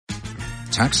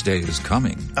Tax day is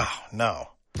coming. Oh, no.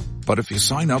 But if you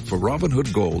sign up for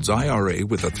Robinhood Gold's IRA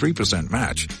with a 3%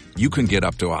 match, you can get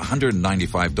up to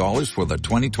 $195 for the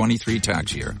 2023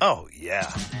 tax year. Oh, yeah.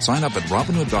 Sign up at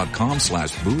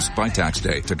Robinhood.com/boost by tax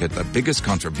day to get the biggest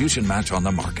contribution match on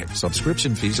the market.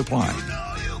 Subscription fees apply.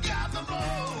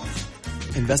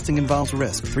 Investing involves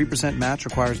risk. 3% match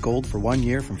requires gold for 1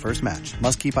 year from first match.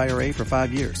 Must keep IRA for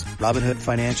 5 years. Robinhood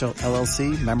Financial,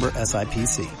 LLC, member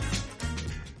SIPC.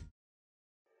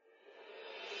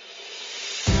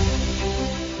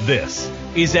 This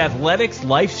is Athletics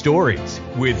Life Stories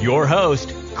with your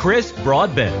host, Chris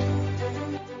Broadbent.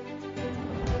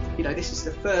 You know, this is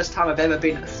the first time I've ever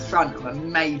been at the front of a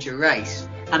major race,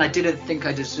 and I didn't think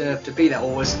I deserved to be there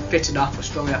or was fit enough or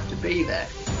strong enough to be there.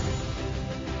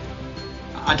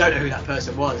 I don't know who that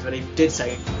person was, but he did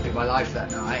save my life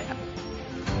that night.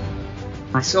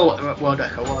 I saw what the world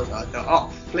record was, and I thought, oh,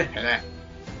 flipping it.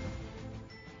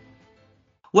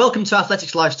 Welcome to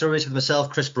Athletics Life Stories with myself,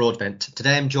 Chris Broadbent.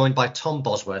 Today I'm joined by Tom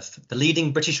Bosworth, the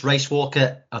leading British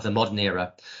racewalker of the modern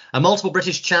era. A multiple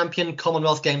British champion,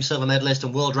 Commonwealth Games silver medalist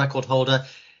and world record holder,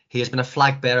 he has been a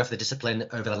flag bearer for the discipline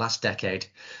over the last decade.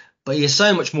 But he is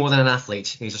so much more than an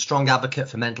athlete. He's a strong advocate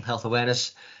for mental health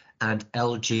awareness and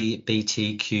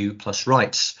LGBTQ plus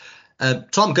rights.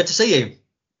 Tom, good to see you.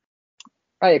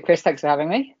 Hey, Chris, thanks for having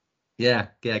me. Yeah,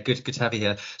 good to have you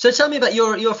here. So tell me about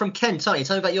you're from Kent, aren't you?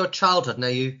 Tell me about your childhood.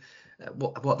 Now,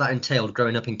 what that entailed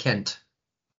growing up in Kent.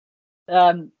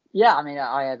 Yeah, I mean,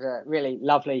 I had a really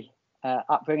lovely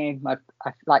upbringing. I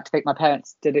like to think my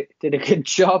parents did a good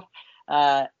job.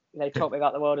 They taught me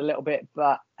about the world a little bit,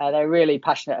 but they're really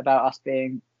passionate about us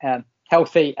being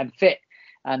healthy and fit,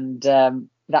 and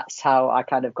that's how I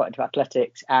kind of got into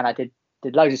athletics. And I did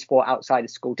loads of sport outside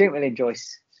of school. Didn't really enjoy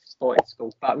sport in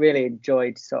school, but really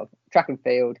enjoyed sort of track and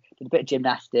field, did a bit of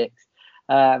gymnastics,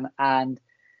 and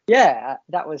yeah,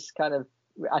 that was kind of,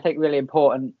 I think, really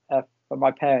important for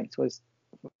my parents, was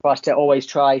for us to always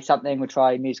try something. We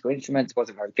try musical instruments,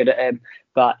 wasn't very good at them,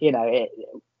 but you know,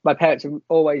 my parents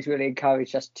always really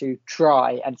encouraged us to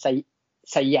try and say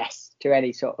yes to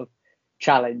any sort of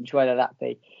challenge, whether that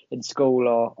be in school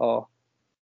or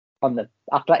on the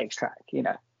athletics track, you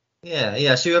know.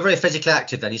 Yeah. So you were very physically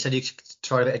active then. You said you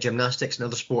tried a bit of gymnastics and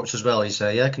other sports as well. You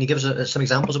say, yeah. Can you give us some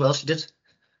examples of what else you did?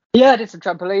 Yeah, I did some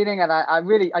trampolining, and I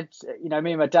you know,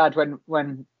 me and my dad,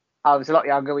 when I was a lot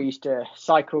younger, we used to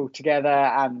cycle together,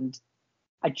 and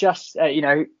I just, you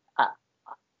know,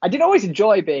 I didn't always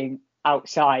enjoy being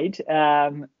outside,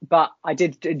 but I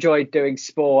did enjoy doing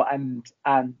sport, and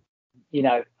you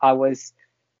know, I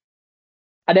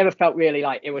never felt really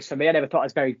like it was for me. I never thought I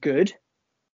was very good.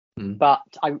 But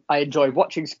I enjoyed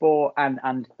watching sport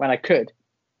and when I could,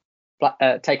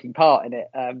 taking part in it.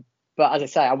 But as I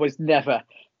say, I was never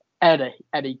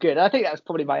any good. I think that was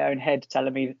probably my own head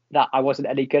telling me that I wasn't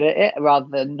any good at it, rather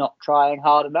than not trying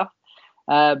hard enough.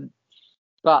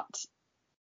 But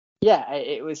yeah,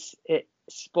 it was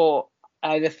sport.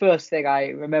 The first thing I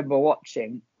remember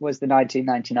watching was the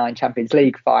 1999 Champions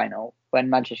League final when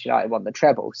Manchester United won the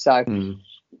treble. So,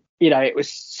 you know, it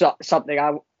was something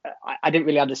I didn't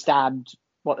really understand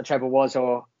what the treble was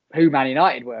or who Man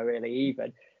United were really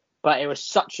even, but it was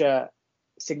such a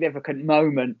significant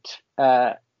moment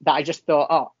that I just thought,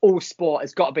 oh, all sport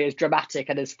has got to be as dramatic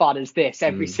and as fun as this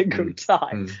every single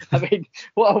time. I mean,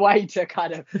 what a way to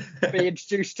kind of be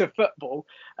introduced to football.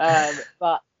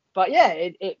 But yeah,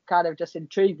 it kind of just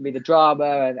intrigued me, the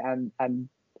drama and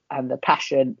the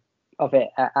passion of it,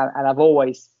 and I've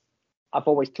always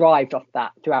thrived off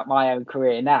that throughout my own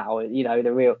career now, you know,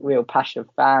 the real passion of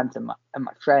fans and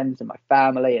my friends and my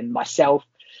family and myself.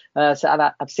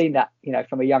 So I've seen that, you know,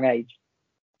 from a young age.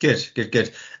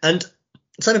 Good. And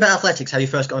tell me about athletics, how you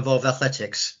first got involved with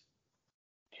athletics.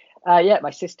 Yeah,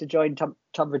 my sister joined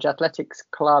Tonbridge Athletics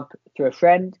Club through a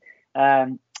friend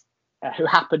who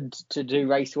happened to do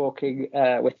race walking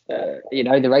with, you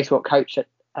know, the race walk coach at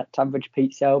Tonbridge,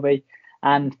 Pete Selby.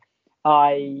 And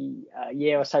a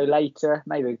year or so later,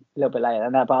 maybe a little bit later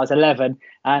than that, but I was 11,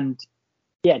 and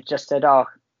yeah, just said, oh,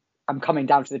 I'm coming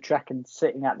down to the track and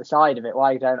sitting at the side of it.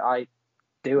 Why don't I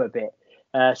do a bit?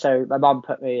 So my mum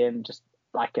put me in just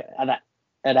like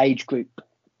an age group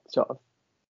sort of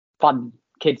fun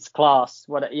kids class,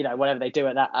 whatever they do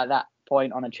at that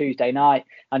point on a Tuesday night,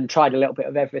 and tried a little bit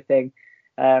of everything.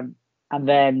 And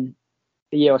then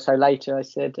a year or so later, I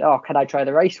said, oh, can I try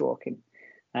the race walking?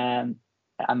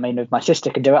 I mean, if my sister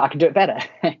can do it, I can do it better.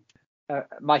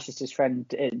 My sister's friend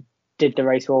did the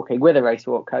race walking with a race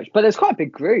walk coach, but there's quite a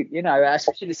big group, you know,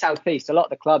 especially in the southeast. A lot of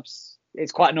the clubs,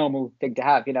 it's quite a normal thing to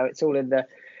have, you know, it's all in the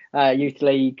youth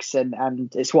leagues,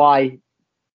 and it's why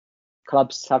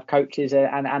clubs have coaches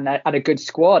and a good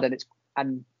squad,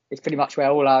 and it's pretty much where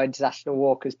all our international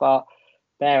walkers, bar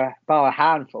a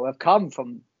handful, have come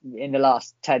from in the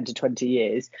last 10 to 20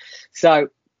 years. So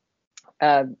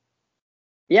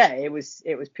it was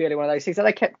purely one of those things. And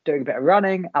I kept doing a bit of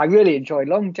running. I really enjoyed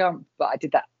long jump, but I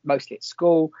did that mostly at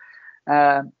school,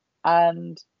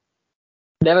 and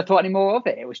never thought any more of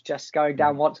it. It was just going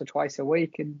down once or twice a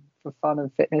week and for fun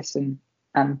and fitness, and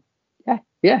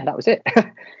that was it.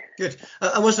 Good.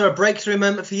 And was there a breakthrough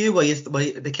moment for you where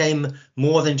it became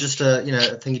more than just a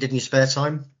thing you did in your spare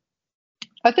time?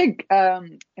 I think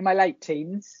in my late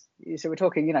teens, so we're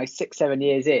talking 6-7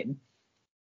 years in,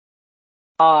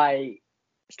 I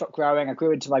stopped growing. I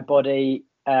grew into my body.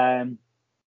 I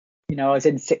was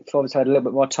in sixth form, so I had a little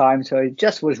bit more time. So I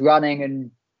just was running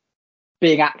and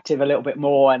being active a little bit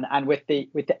more, and with the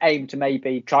aim to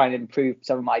maybe try and improve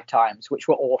some of my times, which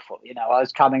were awful. I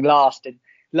was coming last in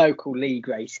local league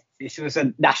races. This was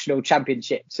a national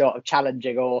championship sort of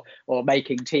challenging or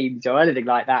making teams or anything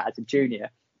like that as a junior.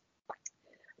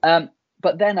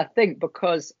 But then I think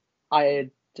because I had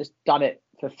just done it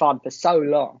for fun for so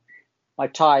long, my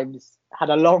times had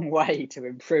a long way to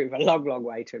improve.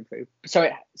 So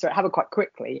it happened quite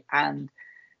quickly, and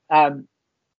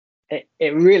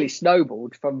it really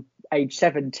snowballed from age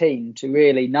 17 to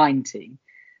really 19.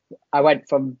 I went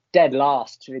from dead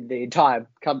last in the entire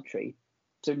country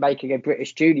to making a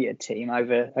British junior team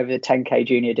over the 10k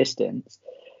junior distance,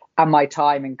 and my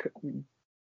time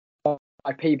my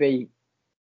PB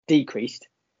decreased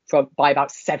by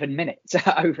about 7 minutes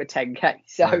over 10k.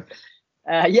 So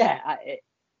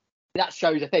that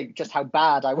shows, I think, just how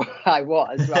bad I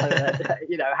was rather than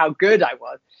how good I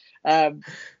was.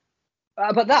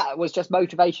 But that was just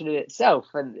motivation in itself.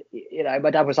 And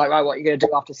my dad was like, right, what are you going to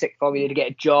do after sixth form? You need to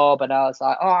get a job. And I was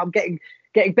like, I'm getting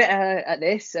better at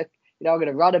this. I'm going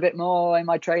to run a bit more in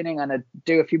my training and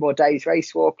do a few more days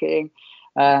race walking.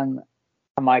 And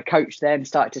my coach then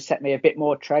started to set me a bit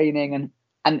more training,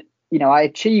 and I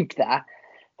achieved that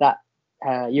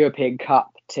European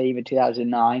Cup team in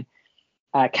 2009.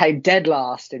 Came dead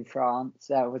last in France.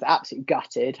 Was absolutely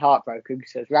gutted, heartbroken,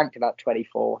 because I was ranked about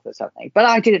 24th or something. But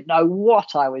I didn't know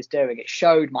what I was doing. It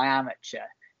showed my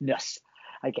amateurness,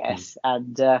 I guess.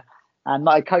 And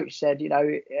my coach said,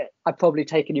 I've probably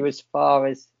taken you as far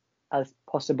as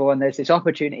possible, and there's this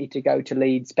opportunity to go to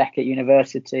Leeds Beckett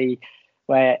University,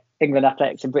 where England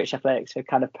Athletics and British Athletics have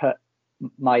kind of put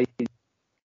my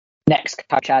next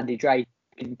coach, Andy Drake,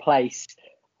 in place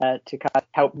to kind of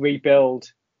help rebuild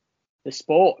the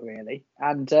sport, really.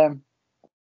 And that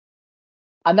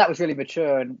was really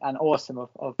mature and awesome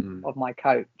of my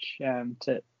coach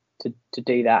to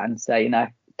do that and say,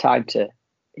 time to,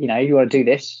 if you want to do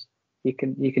this, you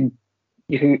can.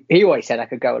 He always said I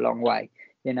could go a long way,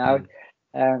 and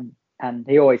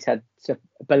he always had a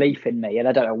belief in me, and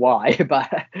I don't know why,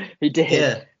 but he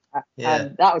did. Yeah.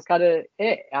 And that was kind of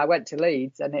it. I went to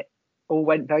Leeds, and it all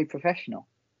went very professional.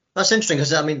 That's interesting,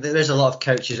 because there's a lot of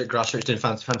coaches at grassroots doing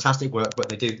fantastic work, but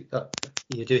they do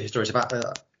you do hear stories about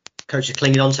coaches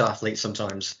clinging on to athletes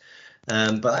sometimes.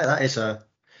 But that is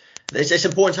it's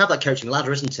important to have that coaching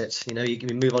ladder, isn't it?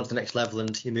 You move on to the next level,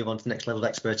 and you move on to the next level of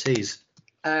expertise.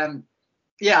 I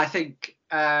think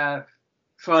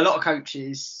for a lot of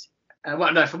coaches,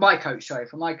 for my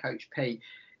coach P,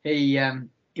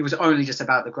 he was only just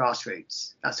about the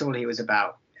grassroots. That's all he was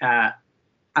about.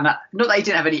 And not that he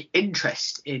didn't have any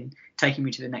interest in taking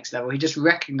me to the next level. He just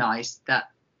recognised that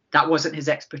wasn't his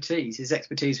expertise. His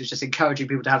expertise was just encouraging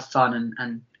people to have fun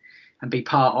and be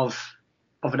part of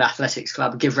an athletics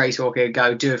club, give race walking a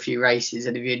go, do a few races,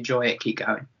 and if you enjoy it, keep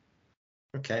going.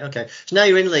 Okay. So now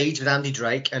you're in Leeds with Andy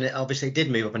Drake, and it obviously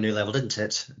did move up a new level, didn't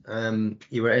it?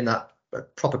 You were in that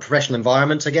proper professional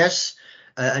environment, I guess,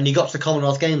 and you got to the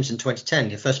Commonwealth Games in 2010,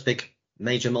 your first big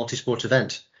major multi-sport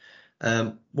event.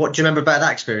 What do you remember about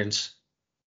that experience?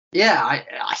 Yeah,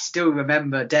 I still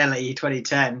remember Delhi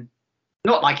 2010.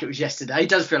 Not like it was yesterday. It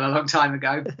does feel a long time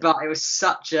ago, but it was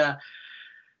such a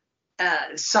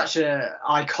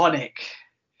iconic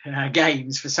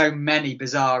games for so many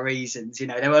bizarre reasons.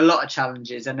 There were a lot of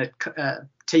challenges, and the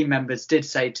team members did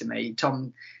say to me,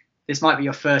 Tom, this might be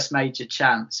your first major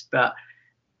chance, but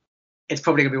it's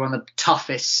probably going to be one of the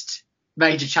toughest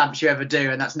major champs you ever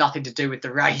do, and that's nothing to do with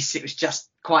the race. It was just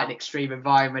quite an extreme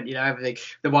environment, everything,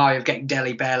 the worry of getting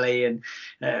Delhi belly and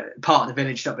part of the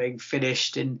village not being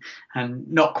finished and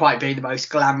not quite being the most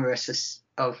glamorous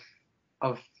of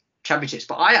championships.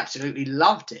 But I absolutely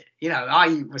loved it.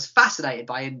 I was fascinated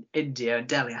by India and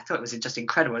Delhi. I thought it was just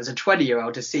incredible as a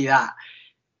 20-year-old to see that.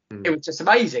 It was just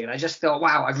amazing, and I just thought,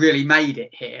 wow, I've really made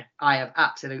it here. I have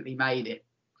absolutely made it.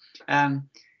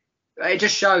 it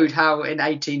just showed how in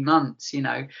 18 months,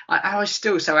 I was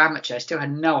still so amateur. I still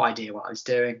had no idea what I was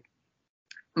doing.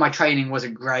 My training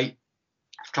wasn't great.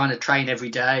 I was trying to train every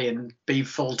day and be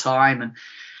full time and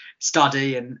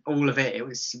study and all of it. It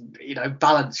was,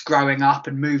 balance growing up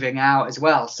and moving out as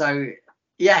well. So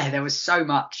yeah, there was so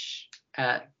much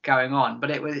going on,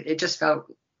 but it just felt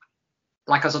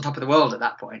like I was on top of the world at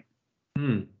that point.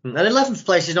 And 11th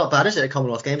place is not bad, is it, at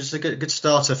Commonwealth Games? It's a good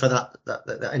starter for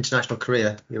that international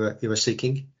career you were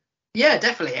seeking. Yeah,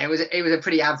 definitely. It was a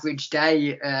pretty average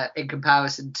day in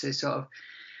comparison to sort of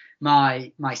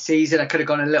my season. I could have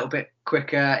gone a little bit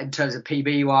quicker in terms of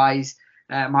PB wise.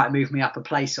 Might have moved me up a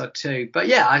place or two, but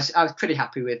yeah, I was pretty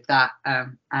happy with that.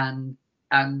 And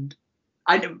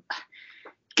I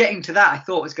getting to that, I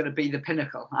thought was going to be the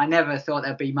pinnacle. I never thought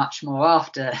there'd be much more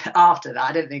after that.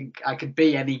 I didn't think I could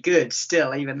be any good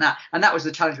still, even that. And that was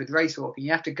the challenge with race walking.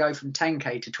 You have to go from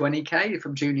 10k to 20k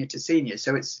from junior to senior.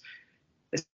 So it's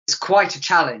quite a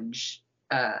challenge.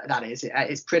 That is,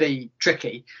 it's pretty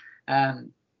tricky.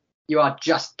 You are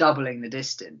just doubling the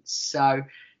distance. So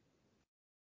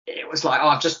it was like,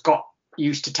 I've just got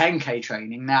used to 10k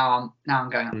training. Now I'm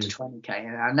going up to 20k,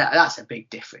 and that's a big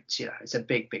difference. It's a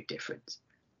big difference.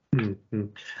 And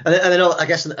then I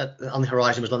guess on the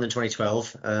horizon was London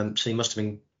 2012. So you must have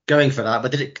been going for that.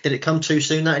 But did it come too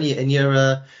soon that in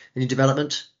your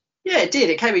development? Yeah, it did.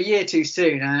 It came a year too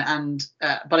soon,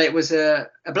 but it was a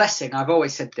blessing. I've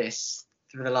always said this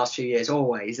for the last few years,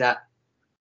 always, that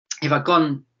if I'd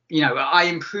gone, I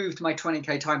improved my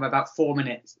 20k time by about 4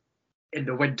 minutes in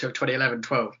the winter of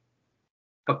 2011-12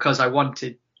 because I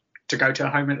wanted to go to a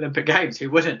home Olympic Games. Who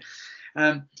wouldn't?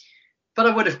 But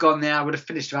I would have gone there. I would have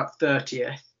finished about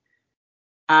 30th,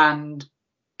 and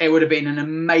it would have been an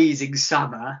amazing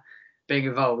summer being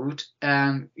involved.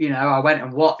 I went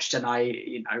and watched, and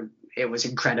it was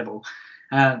incredible.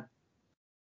 But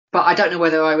I don't know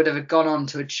whether I would have gone on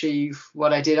to achieve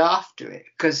what I did after it,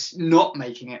 because not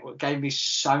making it gave me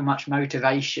so much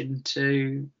motivation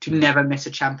to never miss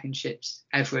a championships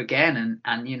ever again.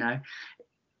 And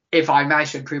if I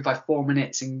managed to improve by 4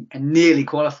 minutes and nearly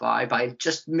qualify by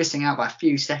just missing out by a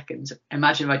few seconds,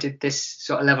 imagine if I did this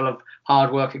sort of level of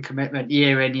hard work and commitment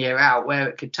year in, year out, where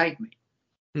it could take me.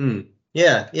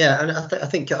 Yeah. And I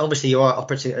think obviously you are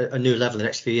operating at a new level in the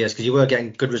next few years, because you were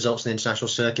getting good results in the international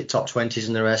circuit, top 20s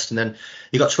and the rest. And then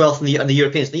you got 12th in the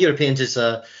Europeans. The Europeans is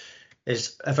a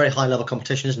very high level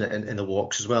competition, isn't it, in the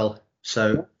walks as well?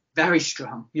 So very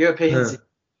strong. Europeans.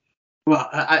 Well,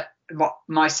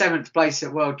 my 7th place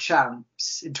at World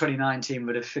Champs in 2019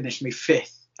 would have finished me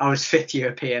 5th. I was 5th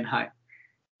European height.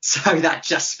 So that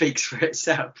just speaks for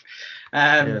itself.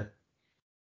 But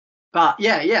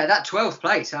yeah, that 12th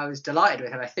place, I was delighted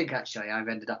with. And I think actually I've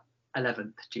ended up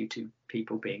 11th due to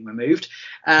people being removed.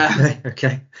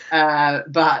 Okay.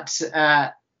 It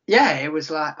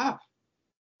was like,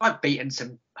 I've beaten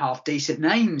some half decent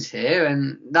names here.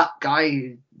 And that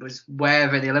guy was way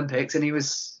over the Olympics, and he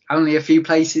was only a few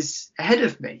places ahead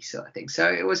of me, sort of thing. So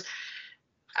it was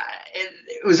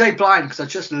very blind, because I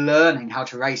was just learning how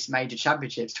to race major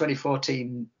championships.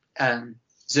 2014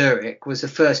 Zurich was the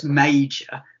first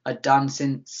major I'd done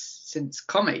since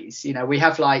commies. We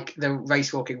have like the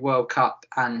race walking World Cup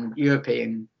and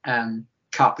European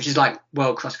Cup, which is like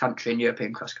World Cross Country and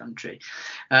European Cross Country,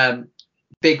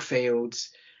 big fields,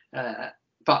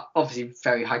 but obviously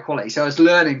very high quality. So I was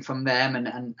learning from them,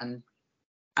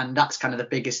 and that's kind of the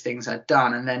biggest things I'd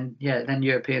done. And then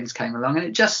Europeans came along, and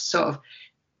it just sort of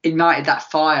ignited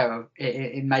that fire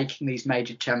in making these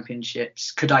major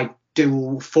championships. Could I do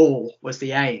all 4 was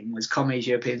the aim, was commies,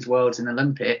 Europeans, Worlds and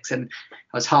Olympics. And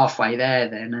I was halfway there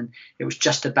then, and it was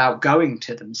just about going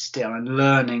to them still and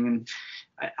learning. And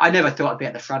I never thought I'd be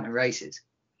at the front of races.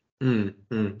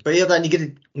 But yeah, then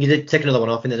you did take another one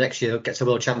off in the next year, get to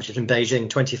World Championships in Beijing,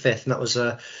 25th, and that was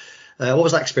what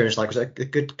was that experience like? Was it a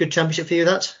good championship for you,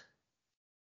 that?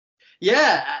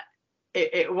 Yeah,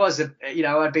 it was.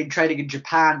 I'd been training in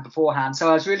Japan beforehand, so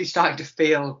I was really starting to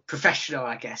feel professional,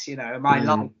 I guess. My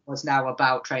life was now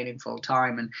about training full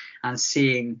time and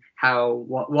seeing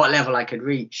what level I could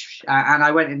reach. And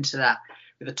I went into that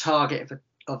with a target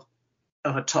of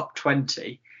a top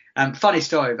 20. Funny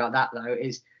story about that, though,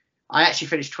 is I actually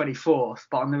finished 24th,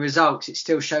 but on the results it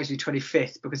still shows me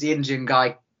 25th because the Indian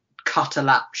guy cut a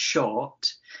lap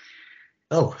short.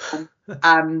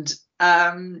 And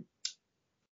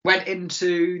went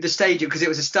into the stadium, because it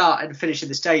was a start and finish in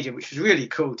the stadium, which was really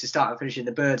cool, to start and finish in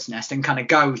the bird's nest and kind of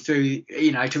go through,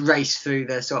 to race through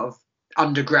the sort of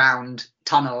underground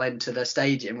tunnel into the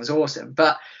stadium was awesome.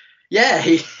 But yeah,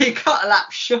 he cut a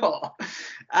lap short,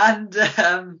 and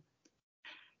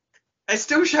It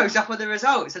still shows up on the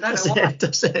results. I don't know why.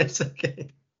 Does it? Okay.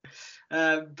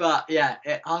 But yeah,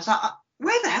 I was like,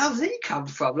 where the hell does he come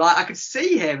from? Like, I could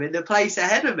see him in the place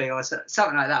ahead of me, or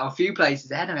something like that, or a few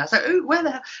places ahead of me. I was like, ooh, where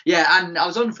the hell? Yeah, and I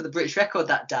was on for the British record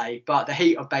that day, but the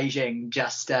heat of Beijing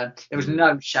just, there was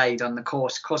no shade on the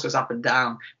course. The course was up and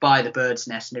down by the bird's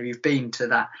nest, and if you've been to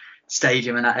that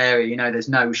stadium in that area, you know there's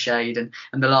no shade. And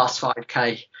the last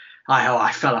 5k,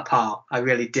 I fell apart. I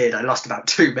really did. I lost about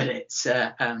 2 minutes.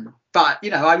 But you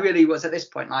know, I really was at this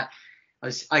point like,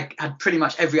 I had pretty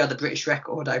much every other British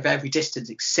record over every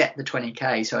distance except the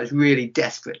 20k, so I was really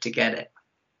desperate to get it.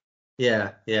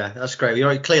 Yeah, that's great.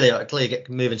 You're clearly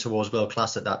moving towards world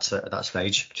class at that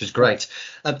stage, which is great.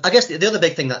 I guess the other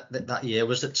big thing that year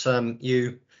was that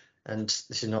you, and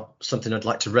this is not something I'd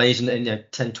like to raise in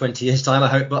 10, 20 years time, I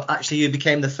hope, but actually you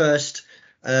became the first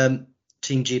Team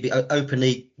GB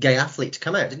openly gay athlete to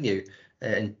come out, didn't you?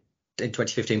 In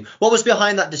 2015. What was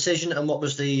behind that decision, and what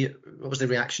was the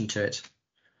reaction to it?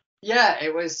 Yeah,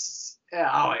 it was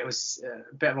it was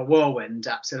a bit of a whirlwind,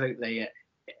 absolutely.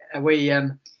 We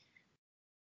at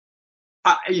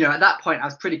that point I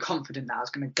was pretty confident that I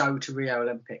was going to go to Rio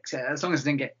Olympics, as long as I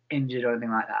didn't get injured or anything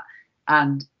like that.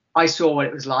 And I saw what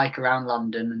it was like around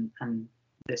London, and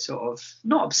the sort of,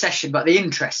 not obsession, but the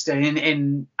interest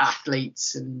in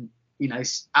athletes, and you know,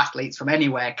 athletes from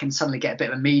anywhere can suddenly get a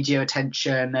bit of media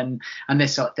attention and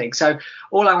this sort of thing. So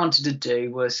all I wanted to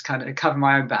do was kind of cover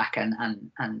my own back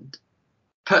and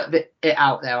put it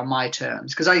out there on my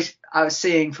terms, because I was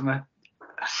seeing from a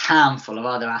handful of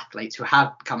other athletes who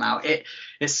have come out, it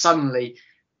suddenly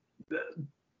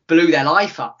blew their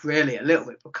life up really a little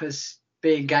bit, because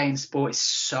being gay in sport is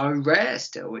so rare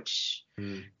still, which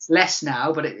it's less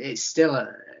now, but it's still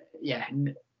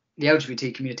the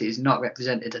LGBT community is not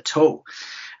represented at all.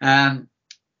 And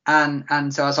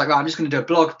so I was like, right, I'm just going to do a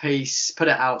blog piece, put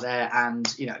it out there, and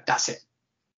you know, that's it.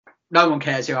 No one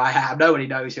cares who I am. Nobody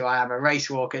knows who I am. A race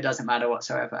walker, it doesn't matter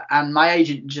whatsoever. And my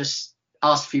agent just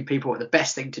asked a few people what the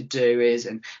best thing to do is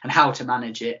and how to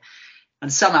manage it.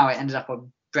 And somehow it ended up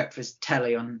on breakfast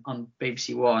telly on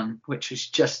BBC One, which was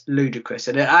just ludicrous.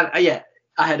 And I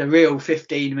had a real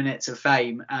 15 minutes of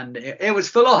fame, and it was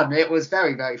full on. It was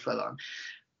very, very full on.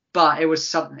 But it was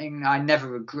something I never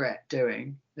regret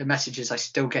doing. The messages I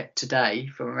still get today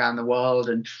from around the world,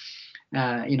 and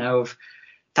of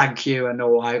thank you, and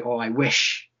I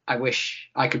wish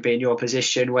I could be in your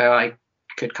position where I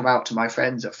could come out to my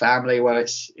friends or family, where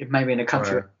it's maybe in a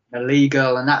country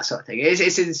illegal and that sort of thing.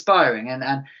 It's inspiring,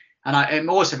 and it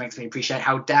also makes me appreciate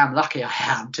how damn lucky I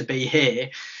am to be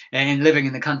here and living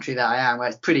in the country that I am, where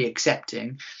it's pretty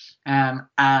accepting,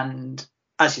 and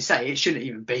as you say, it shouldn't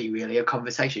even be really a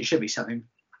conversation. It should be something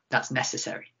that's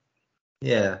necessary.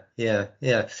 Yeah.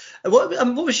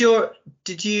 What was your?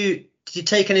 Did you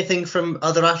take anything from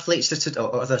other athletes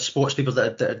or other sports people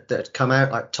that had come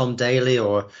out, like Tom Daley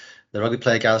or the rugby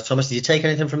player Gareth Thomas? Did you take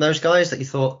anything from those guys that you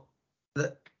thought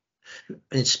that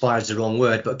inspired is the wrong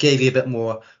word, but gave you a bit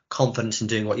more confidence in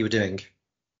doing what you were doing?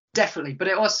 Definitely, but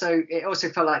it also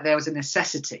felt like there was a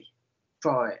necessity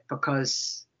for it,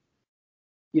 because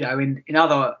you know, in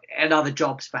other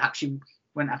jobs, perhaps you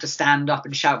wouldn't have to stand up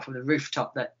and shout from the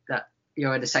rooftop that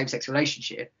you're in a same-sex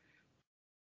relationship.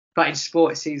 But in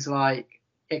sport, it seems like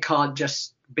it can't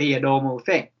just be a normal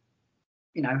thing.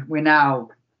 You know, we're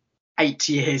now 8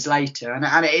 years later,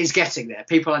 and it is getting there.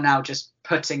 People are now just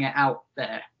putting it out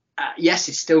there. Yes,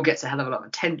 it still gets a hell of a lot of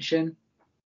attention,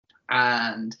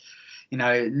 and you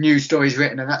know, news stories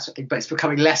written and that sort of thing. But it's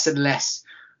becoming less and less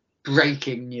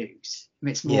breaking news.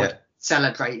 It's more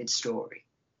celebrated story.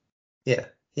 Yeah,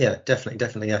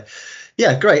 definitely.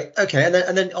 Yeah, great. Okay,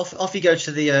 and then off you go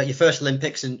to the your first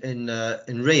Olympics in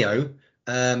Rio,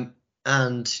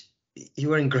 and you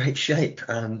were in great shape,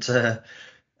 and I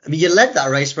mean, you led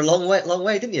that race for a long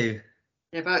way, didn't you?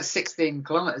 Yeah, about 16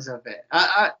 kilometers of it.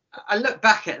 I look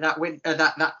back at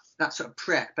that sort of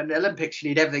prep, and the Olympics, you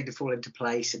need everything to fall into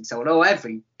place and so on. Oh,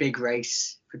 every big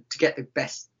race, to get the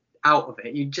best out of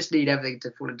it, you just need everything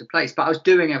to fall into place. But I was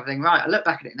doing everything right. I look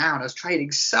back at it now, and I was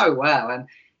training so well, and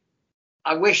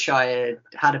I wish I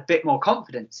had a bit more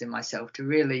confidence in myself to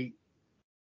really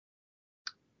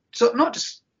sort of not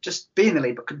just be in the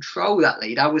lead, but control that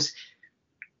lead. I was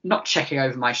not checking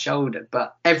over my shoulder,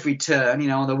 but every turn, you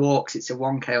know, on the walks, it's a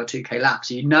 1k or 2k lap,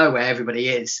 so you know where everybody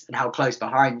is and how close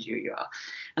behind you are.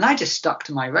 And I just stuck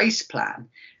to my race plan,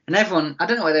 and everyone, I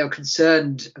don't know whether they were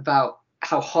concerned about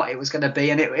how hot it was going to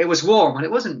be, and it was warm, and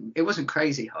it wasn't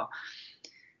crazy hot.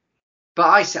 But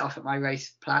I set off at my race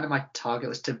plan, and my target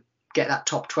was to get that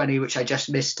top 20, which I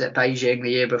just missed at Beijing the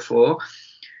year before.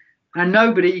 And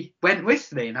nobody went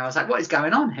with me. And I was like, what is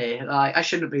going on here? Like, I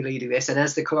shouldn't be leading this. And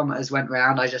as the kilometres went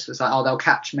round, I just was like, oh, they'll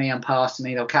catch me and pass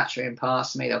me. They'll catch me and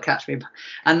pass me. They'll catch me.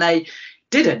 And they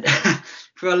didn't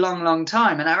for a long, long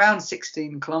time. And around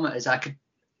 16 kilometres,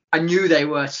 I knew they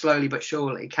were slowly but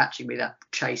surely catching me, that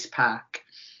chase pack.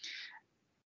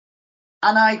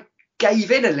 And I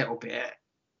gave in a little bit.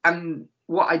 And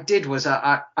what I did was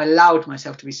I allowed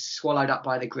myself to be swallowed up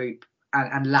by the group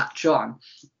and latch on.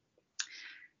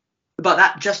 But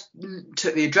that just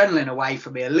took the adrenaline away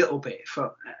from me a little bit,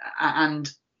 and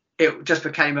it just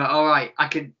became all right, I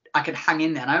can hang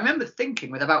in there. And I remember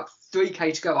thinking, with about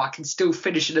 3k to go, I can still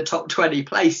finish in the top 20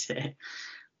 place here.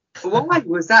 Why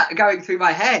was that going through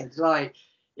my head? Like,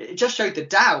 it just showed the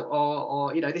doubt,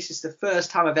 or this is the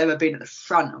first time I've ever been at the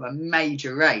front of a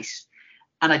major race,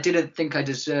 and I didn't think I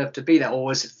deserved to be there, or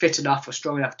was fit enough or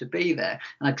strong enough to be there.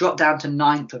 And I dropped down to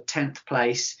 9th or 10th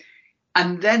place.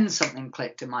 And then something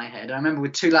clicked in my head. I remember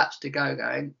with 2 laps to go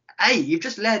going, hey, you've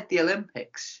just led the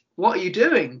Olympics. What are you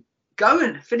doing? Go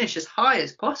and finish as high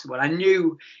as possible. And I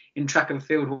knew in track and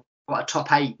field what a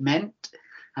top 8 meant.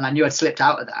 And I knew I'd slipped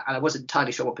out of that. And I wasn't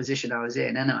entirely sure what position I was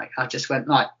in. And I just went,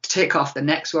 right, tick off the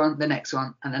next one, the next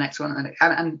one, and the next one.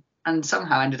 And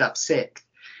somehow ended up 6th.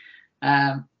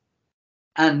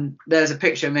 And there's a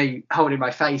picture of me holding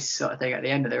my face sort of thing at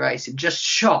the end of the race in just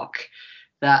shock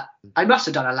that I must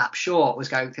have done a lap short was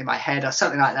going through my head or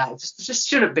something like that. It just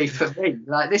shouldn't be for me.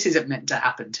 Like, this isn't meant to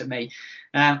happen to me.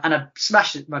 And I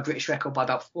smashed my British record by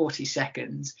about 40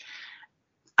 seconds.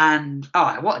 And,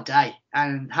 what a day.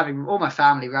 And having all my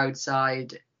family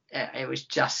roadside, it was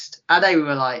just, and they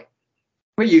were like,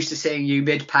 we're used to seeing you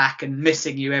mid-pack and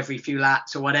missing you every few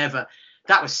laps or whatever.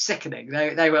 That was sickening.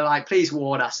 They were like, please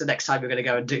warn us the next time we're going to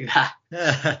go and do that.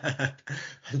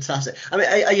 Fantastic. I mean,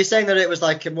 are you saying that it was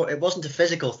like, it wasn't a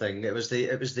physical thing? It was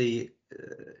the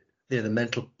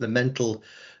mental,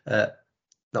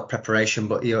 not preparation,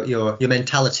 but your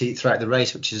mentality throughout the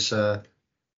race, which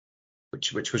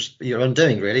was your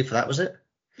undoing, really, for that, was it?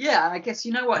 Yeah, and I guess,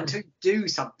 you know what, until you do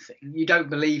something, you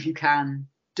don't believe you can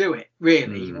do it,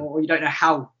 really, or you don't know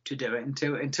how to do it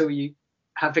until you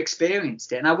have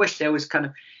experienced it. And I wish there was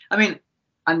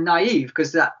I'm naive,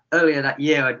 because that earlier that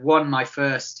year I'd won my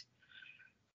first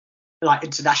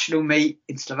international meet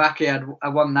in Slovakia. I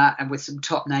won that, and with some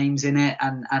top names in it,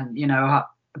 and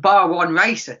bar one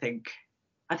race, I think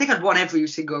I'd won every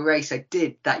single race I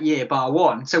did that year bar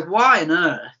one. So why on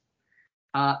earth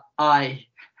I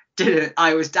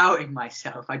was doubting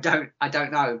myself? I don't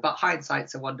know, but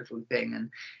hindsight's a wonderful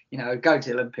thing. And going to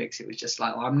the Olympics, it was just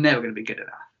like, well, I'm never going to be good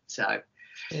enough. So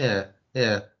yeah.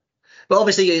 But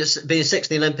obviously, being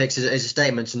 6th in the Olympics is a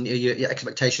statement, and your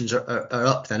expectations are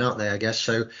up then, aren't they? I guess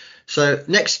so.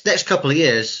 Next couple of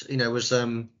years, was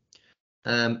very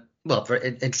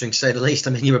interesting to say the least. I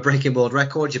mean, you were breaking world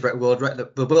records. You broke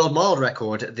the world mile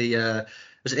record at the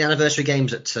was it the anniversary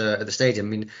games at the stadium? I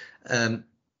mean,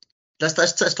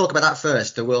 let's talk about that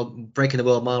first. Breaking the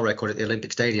world mile record at the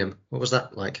Olympic Stadium. What was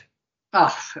that like?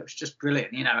 Oh, it was just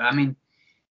brilliant.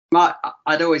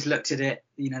 I'd always looked at it,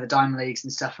 the Diamond Leagues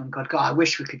and stuff, and God, I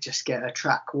wish we could just get a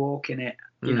track walk in it,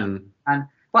 know. And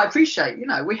I appreciate,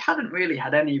 we hadn't really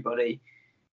had anybody.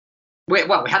 We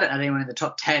hadn't had anyone in the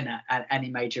top 10 at any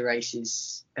major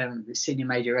races, senior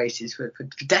major races for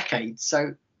decades.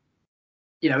 So,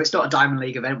 it's not a Diamond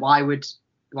League event. Why would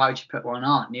you put one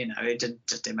on? It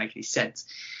just didn't make any sense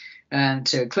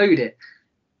to include it.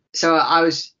 So I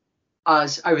was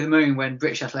over the moon when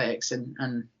British Athletics and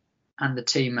the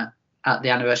team at the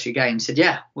anniversary game said,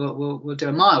 yeah, we'll do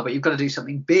a mile, but you've got to do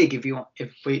something big if you're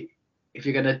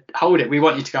going to hold it. We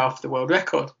want you to go off the world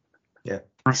record. Yeah.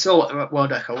 I saw what the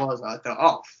world record was. I thought,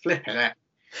 oh, flipping it.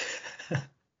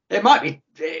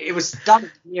 It was done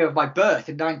in the year of my birth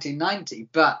in 1990,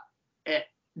 but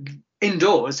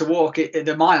indoors,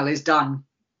 the mile is done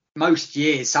most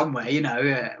years somewhere.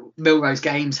 Milrose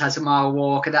Games has a mile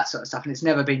walk and that sort of stuff, and it's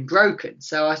never been broken.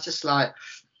 So I was just like,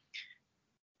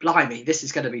 blimey, this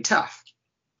is going to be tough.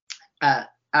 I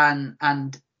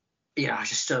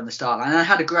just stood on the start line. And I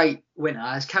had a great winter.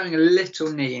 I was carrying a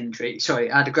little knee injury.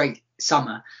 Sorry, I had a great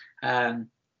summer. I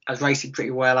was racing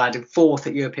pretty well. I had a 4th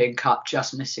at European Cup,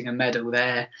 just missing a medal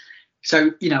there.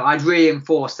 So, I'd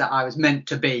reinforced that I was meant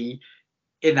to be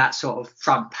in that sort of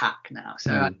front pack now.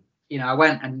 So, I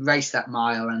went and raced that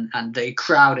mile, and the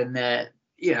crowd in there,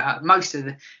 most of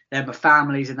them are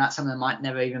families, and that some of them might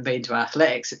never even been to an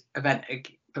athletics event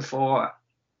before,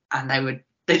 and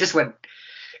they just went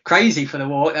crazy for the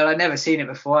walk. I'd never seen it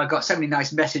before. I got so many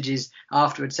nice messages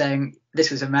afterwards saying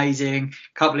this was amazing,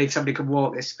 can't believe somebody could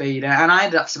walk this speed, and I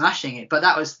ended up smashing it. But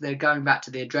that was going back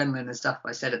to the adrenaline and stuff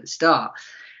I said at the start.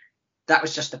 that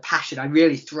was just a passion. I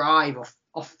really thrive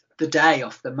off the day,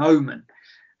 off the moment,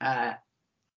 and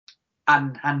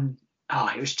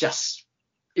it was just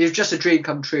a dream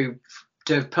come true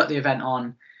to have put the event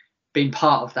on, been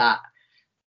part of that,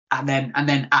 and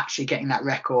then actually getting that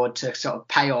record to sort of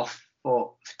pay off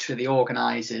to the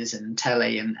organisers and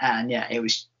telly, and yeah, it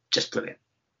was just brilliant.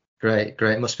 Great.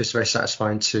 It must be very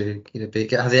satisfying to have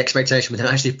the expectation, but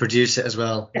then actually produce it as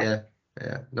well. Yeah.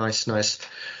 Nice.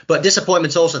 But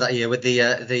disappointments also that year with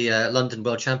the London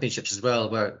World Championships as well,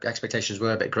 where expectations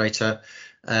were a bit greater,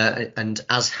 and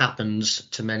as happens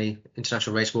to many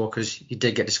international race walkers, you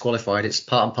did get disqualified. It's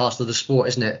part and parcel of the sport,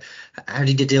 isn't it? How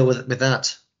did you deal with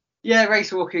that? Yeah,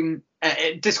 race walking,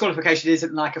 disqualification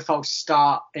isn't like a false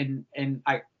start in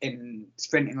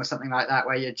sprinting or something like that,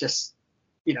 where you're just,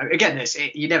 again,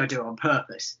 you never do it on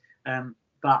purpose,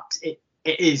 but it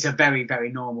is a very,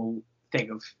 very normal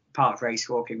thing of part of race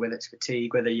walking, whether it's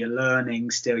fatigue, whether you're learning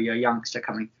still, you're a youngster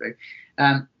coming through,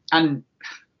 and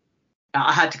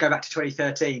I had to go back to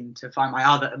 2013 to find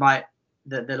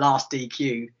the last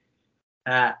DQ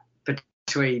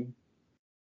between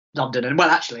London and, well,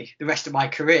 actually the rest of my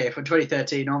career from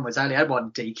 2013 onwards. I only had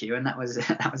one DQ, and that was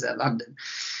at London,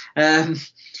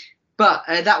 but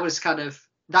that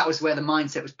was where the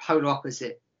mindset was polar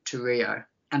opposite to Rio,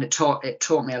 and it taught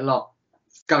me a lot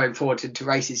going forward into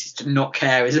races, is to not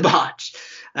care as much,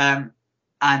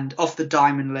 and off the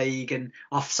Diamond League and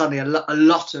off suddenly a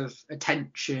lot of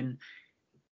attention,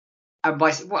 and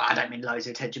I don't mean loads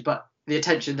of attention, but the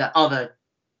attention that other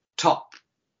top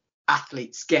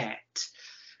athletes get.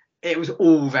 It was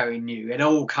all very new. It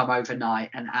all come overnight,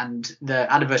 and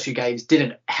the anniversary games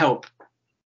didn't help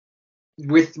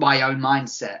with my own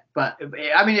mindset. But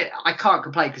I mean, I can't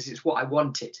complain because it's what I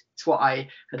wanted. It's what I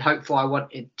had hoped for. I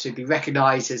wanted to be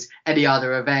recognised as any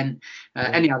other event,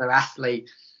 any other athlete,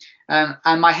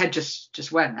 and my head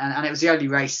just went. And it was the only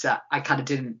race that I kind of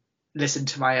didn't listen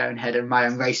to my own head and my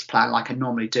own race plan like I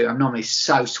normally do. I'm normally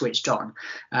so switched on,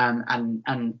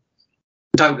 and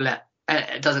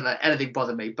it doesn't let anything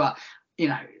bother me. But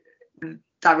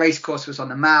that race course was on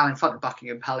the Mall in front of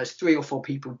Buckingham Palace, 3 or 4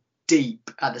 people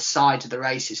deep at the sides of the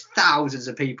races, thousands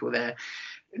of people there,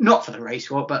 not for the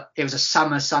race walk, but it was a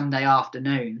summer Sunday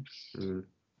afternoon.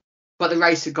 But the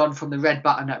race had gone from the red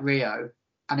button at Rio,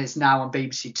 and it's now on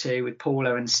BBC Two with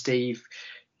Paula and Steve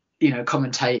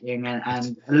commentating,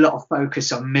 and a lot of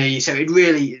focus on me. So it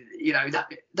really,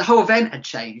 the whole event had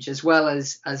changed, as well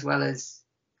as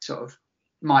sort of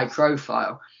my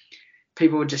profile.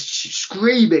 People were just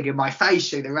screaming in my face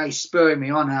through the race, spurring me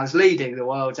on, and I was leading the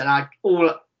world, and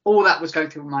all that was going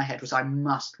through my head was I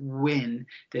must win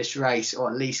this race, or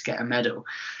at least get a medal,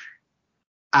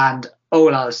 and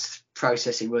all I was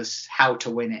processing was how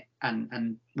to win it,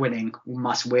 and winning,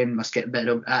 must get a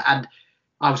medal, and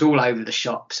I was all over the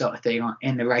shop sort of thing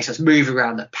in the race. I was moving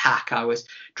around the pack. I was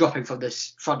dropping from the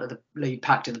front of the lead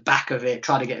pack to the back of it,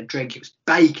 trying to get a drink. It was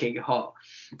baking hot.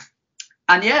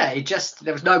 And yeah,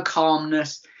 there was no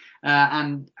calmness,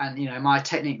 and my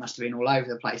technique must have been all over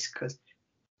the place, because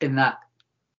in that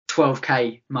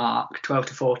 12k mark, 12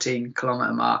 to 14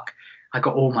 kilometre mark, I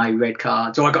got all my red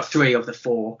cards, or I got 3 of the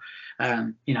 4,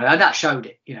 and that showed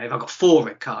it. If I got 4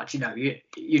 red cards,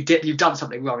 you've done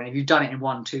something wrong, and if you've done it in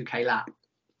 1-2k lap,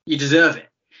 you deserve it.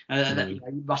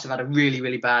 You must have had a really,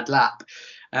 really bad lap,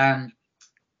 and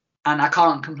I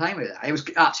can't complain with that. It was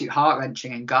absolute heart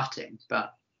wrenching and gutting,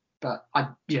 but I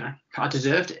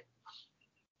deserved it.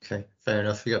 Okay, fair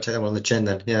enough. You got to take that one on the chin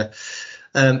then. Yeah.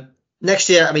 Next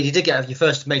year, I mean, you did get your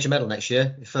first major medal next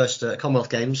year, your first Commonwealth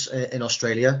Games in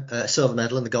Australia, a silver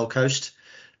medal on the Gold Coast.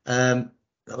 That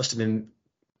must have been.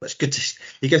 It's good to.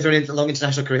 You go through a long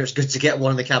international career. It's good to get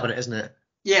one in the cabinet, isn't it?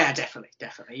 Yeah, definitely.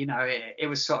 It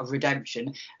was sort of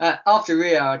redemption. After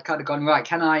Rio, I'd kind of gone, right,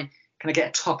 can I get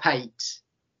a top 8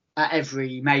 at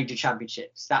every major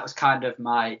championships? That was kind of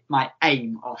my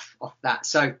aim off that.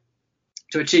 So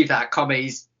to achieve that at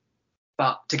commies,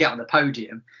 but to get on the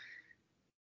podium,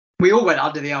 we all went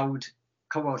under the old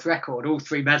Commonwealth record. All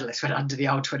 3 medalists went under the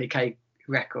old 20k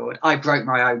record. I broke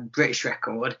my own British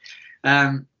record,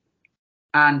 and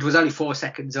was only 4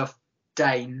 seconds off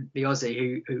Dane, the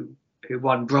Aussie, who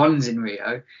won bronze in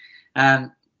Rio.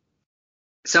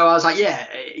 So I was like,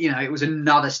 it was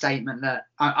another statement that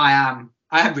I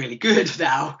am really good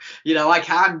now. I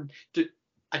can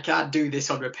do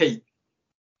this on repeat,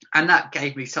 and that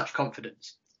gave me such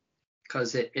confidence,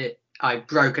 because I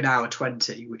broke an hour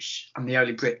 20, which I'm the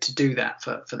only Brit to do that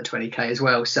for the 20k as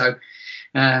well. So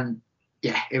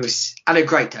it was a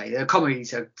great day. The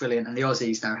comedies are brilliant, and the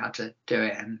Aussies know how to do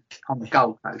it. And on the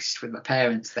Gold Coast with my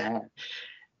parents there,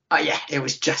 it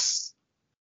was just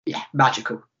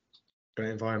magical.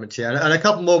 Great environment, yeah. And a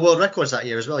couple more world records that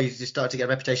year as well. You started to get a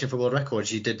reputation for world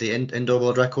records. You did the indoor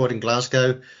world record in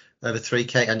Glasgow over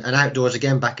 3K, and outdoors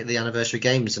again back at the anniversary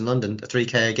games in London,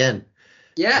 3K again.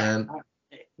 Yeah,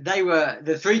 they were,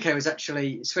 the 3K was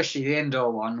actually, especially the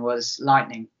indoor one, was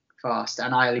lightning fast,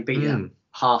 and I only beat them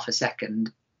half a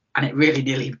second, and it really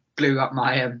nearly blew up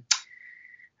my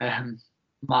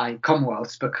my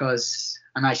Commonwealths, because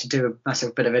I managed to do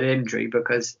myself a bit of an injury,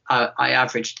 because I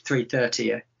averaged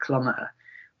 3:30 a kilometre,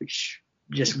 which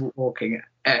just walking,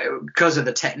 because of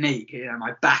the technique,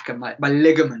 my back and my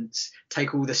ligaments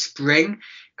take all the spring.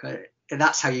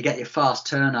 That's how you get your fast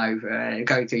turnover,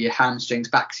 going through your hamstrings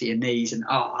back to your knees, and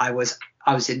I was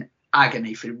in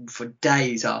agony for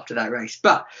days after that race.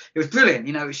 But it was brilliant,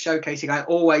 it was showcasing. I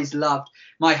always loved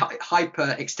my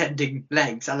hyper extending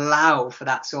legs, allow for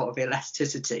that sort of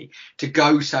elasticity to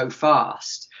go so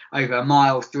fast over a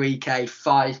mile, 3K,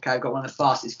 5K. I've got one of the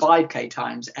fastest 5K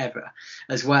times ever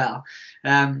as well.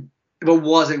 But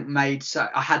wasn't made, so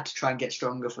I had to try and get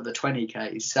stronger for the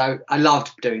 20Ks. So I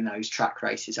loved doing those track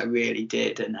races, I really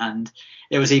did, and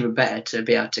it was even better to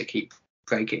be able to keep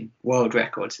breaking world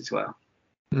records as well.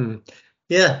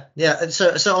 Yeah.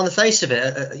 So on the face of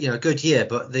it, a good year,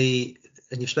 but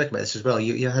and you've spoken about this as well.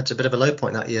 You had a bit of a low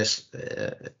point that year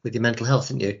with your mental health,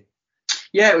 didn't you?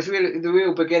 Yeah, it was really the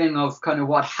real beginning of kind of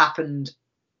what happened.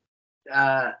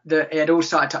 It had all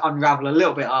started to unravel a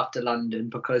little bit after London,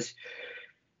 because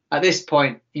at this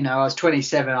point, I was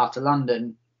 27 after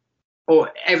London,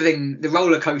 or everything, the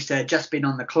roller coaster had just been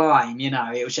on the climb.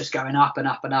 It was just going up and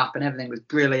up and up, and everything was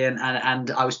brilliant.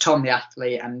 And I was Tom the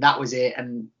athlete, and that was it.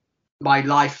 And my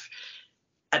life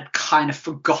had kind of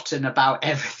forgotten about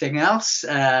everything else,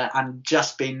 and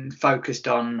just been focused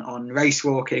on race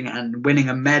walking and winning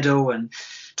a medal and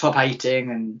top 8ing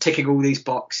and ticking all these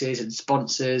boxes and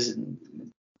sponsors and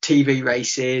TV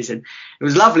races. And it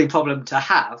was a lovely problem to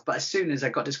have. But as soon as I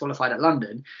got disqualified at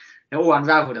London, it all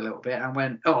unraveled a little bit, and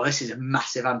went, this is a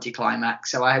massive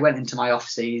anticlimax. So I went into my off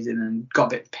season and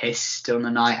got a bit pissed on the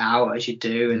night out, as you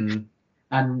do,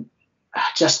 and I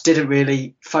just didn't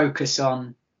really focus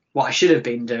on what I should have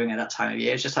been doing at that time of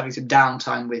year. Just having some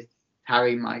downtime with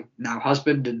Harry, my now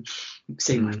husband, and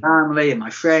seeing my family and my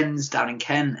friends down in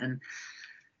Kent, and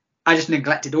I just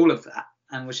neglected all of that.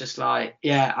 And was just like,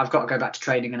 I've got to go back to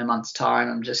training in a month's time.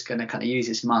 I'm just going to kind of use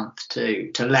this month to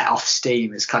let off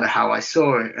steam, is kind of how I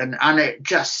saw it. And I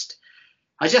just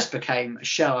became a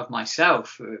shell of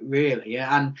myself, really.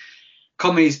 And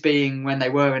commies being when they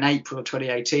were in April of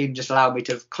 2018 just allowed me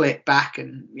to click back.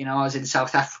 And, I was in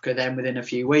South Africa then within a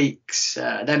few weeks,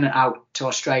 then out to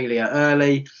Australia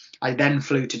early. I then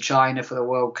flew to China for the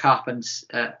World Cup, and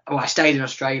I stayed in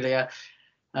Australia,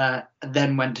 and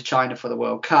then went to China for the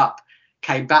World Cup.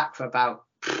 Came back for about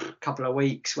a couple of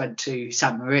weeks, went to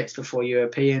St. Moritz before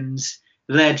Europeans,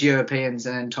 led Europeans,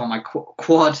 and then tore my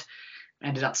quad,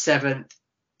 ended up 7th,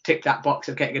 ticked that box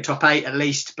of getting a top 8 at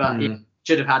least, but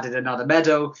should have added another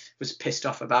medal, was pissed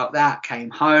off about that,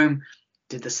 came home,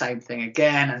 did the same thing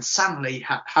again, and suddenly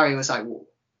Harry was like, what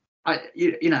are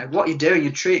you doing?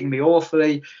 You're treating me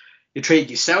awfully, you're treating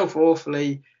yourself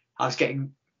awfully. I was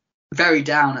getting very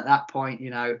down at that point.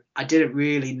 I didn't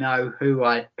really know who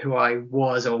I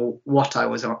was, or what I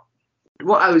was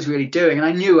really doing, and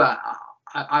I knew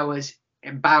I was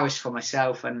embarrassed for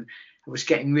myself, and I was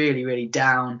getting really, really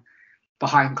down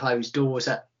behind closed doors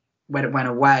when it went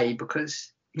away,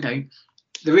 because the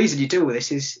reason you do all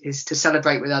this is to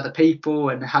celebrate with other people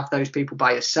and have those people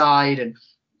by your side, and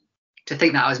to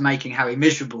think that I was making Harry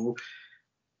miserable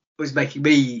was making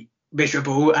me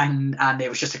miserable, and it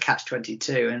was just a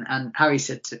catch-22. And Harry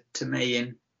said to me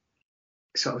in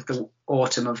sort of the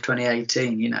autumn of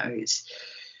 2018,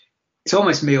 it's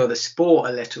almost me or the sport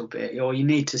a little bit, or you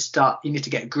need to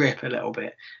get a grip a little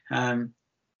bit.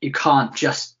 You can't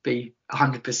just be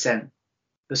 100%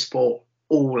 the sport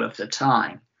all of the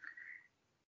time.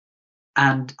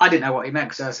 And I didn't know what he meant,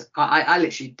 because I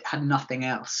literally had nothing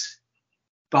else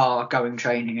bar going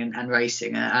training and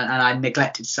racing, and I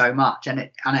neglected so much, and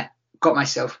it got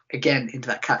myself again into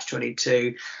that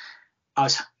catch-22. I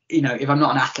was, if I'm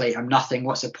not an athlete, I'm nothing.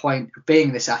 What's the point of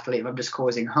being this athlete if I'm just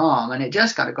causing harm? And it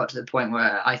just kind of got to the point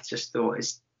where I just thought,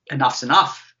 enough's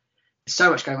enough. There's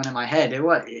so much going on in my head.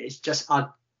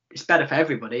 It's better for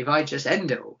everybody if I just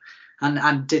end it all.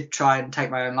 And did try and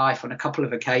take my own life on a couple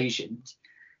of occasions.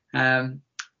 And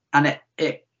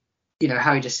it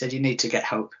Harry just said, you need to get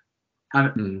help.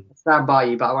 I'll stand by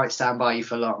you, but I won't stand by you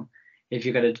for long if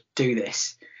you're going to do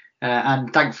this.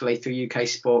 And thankfully, through UK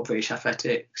Sport, British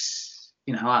Athletics,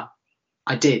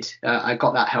 I did. I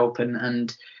got that help,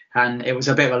 and it was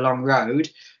a bit of a long road,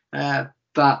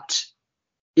 but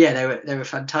yeah, they were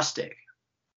fantastic.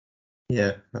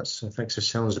 Yeah, thanks for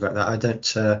telling us about that. I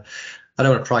don't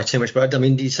want to pry too much, but I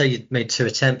mean, you say you made 2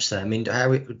 attempts there. I mean,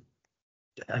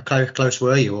 how close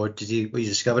were you, or were you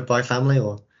discovered by family,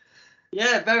 or?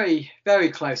 Yeah, very, very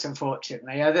close,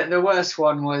 unfortunately. The worst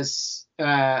one was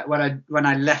when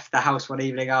I left the house one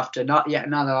evening after not yet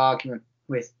another argument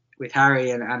with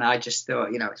Harry, and I just thought,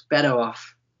 it's better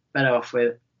off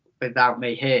without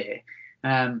me here.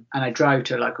 And I drove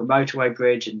to a local motorway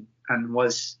bridge and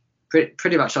was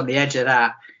pretty much on the edge of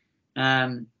that.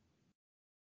 And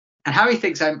Harry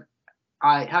thinks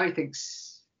Harry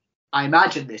thinks I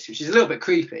imagined this, which is a little bit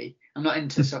creepy. I'm not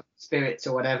into sort of spirits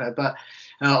or whatever, but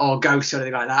or ghosts or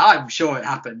anything like that. I'm sure it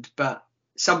happened, but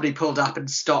somebody pulled up and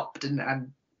stopped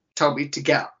and told me to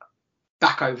get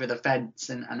back over the fence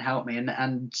and help me.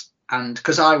 And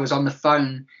because I was on the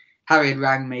phone, Harry had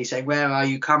rang me saying, "Where are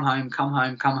you? Come home, come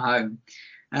home, come home."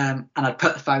 And I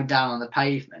put the phone down on the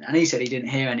pavement, and he said he didn't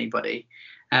hear anybody.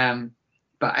 But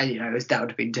that would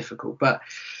have been difficult. But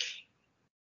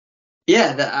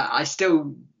yeah,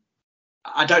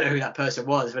 I don't know who that person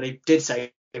was, but he did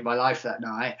save my life that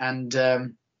night. And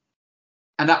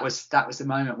that was the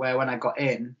moment where, when I got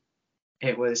in,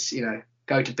 it was,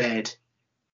 go to bed,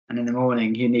 and in the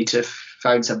morning you need to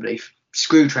phone somebody,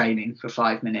 screw training for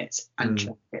 5 minutes, and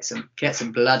get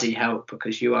some bloody help,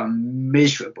 because you are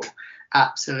miserable,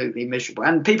 absolutely miserable.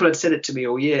 And people had said it to me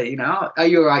all year, "Oh,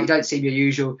 you're right, you don't seem your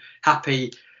usual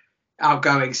happy,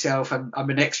 outgoing self." I'm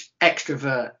an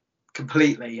extrovert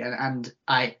completely, and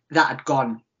that had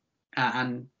gone,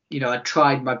 and I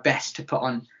tried my best to put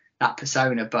on that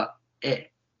persona, but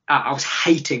I was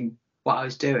hating what I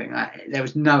was doing. There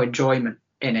was no enjoyment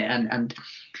in it, and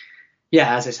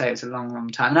yeah, as I say, it's a long, long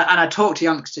time. And I talk to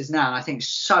youngsters now, and I think it's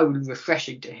so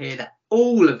refreshing to hear that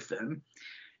all of them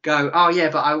go, "Oh yeah,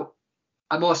 but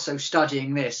I'm also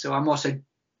studying this, or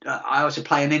I also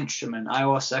play an instrument.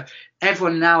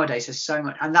 Everyone nowadays has so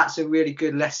much," and that's a really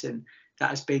good lesson that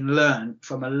has been learned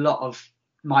from a lot of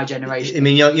my generation. I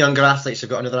mean, younger athletes have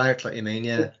got another outlet, you mean?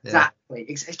 Yeah. Exactly.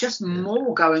 Yeah. It's just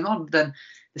more going on than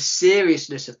the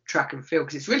seriousness of track and field,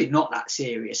 because it's really not that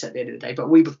serious at the end of the day, but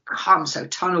we become so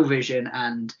tunnel vision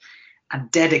and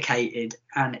dedicated,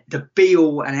 and the be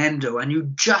all and end all, and you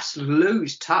just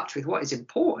lose touch with what is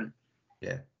important.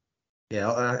 Yeah.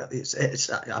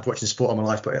 I've watched sport all my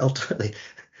life, but ultimately,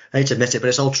 I hate to admit it, but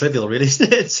it's all trivial, really,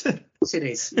 isn't it? Of course it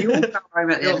is. You all come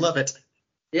home at the end. Love it.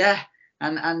 Yeah.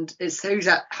 And it's who's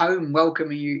at home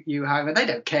welcoming you home, and they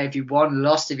don't care if you won,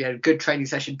 lost, if you had a good training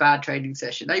session, bad training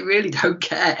session. They really don't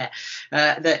care.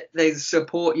 That they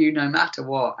support you no matter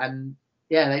what, and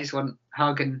yeah, they just want to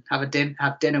hug and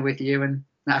have dinner with you, and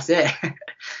that's it.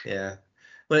 Yeah.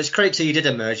 Well, it's great that you did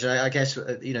emerge. I guess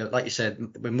like you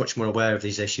said, we're much more aware of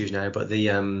these issues now. But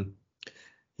you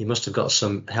must have got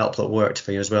some help that worked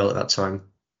for you as well at that time.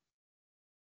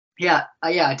 Yeah,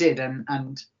 I did,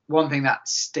 and one thing that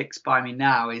sticks by me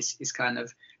now is kind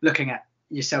of looking at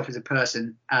yourself as a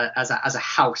person, as a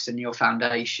house and your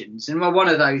foundations. And one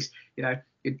of those, I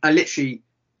literally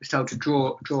was told to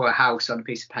draw a house on a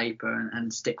piece of paper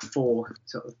and stick 4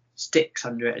 sort of sticks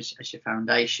under it as your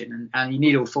foundation, and you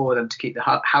need all 4 of them to keep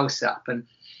the house up. And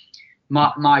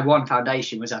my one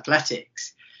foundation was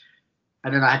athletics,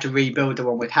 and then I had to rebuild the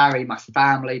one with Harry, my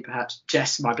family, perhaps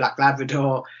Jess, my black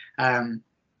Labrador.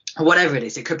 Whatever it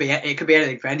is, it could be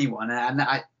anything for anyone, and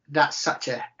that's such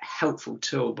a helpful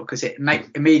tool, because it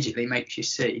immediately makes you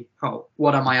see,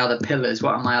 what are my other pillars,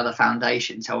 what are my other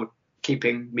foundations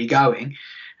keeping me going.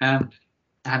 I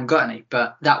haven't got any,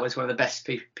 but that was one of the best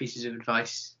pieces of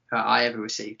advice I ever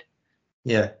received.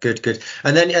 Yeah, good.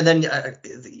 And then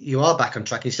you are back on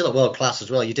track. You're still at world class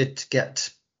as well. You did get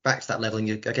back to that level,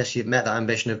 and I guess you've met that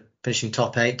ambition of finishing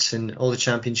top 8 in all the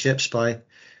championships by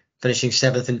finishing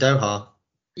 7th in Doha.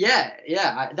 Yeah,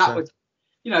 that was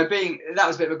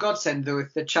a bit of a godsend,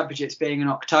 with the championships being in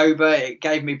October. It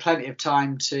gave me plenty of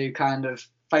time to kind of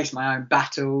face my own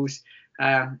battles,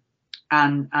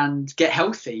 and get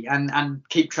healthy and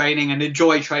keep training and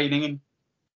enjoy training.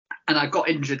 And I got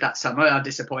injured that summer,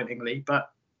 disappointingly, but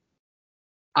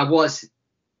I was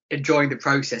enjoying the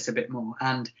process a bit more,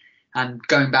 and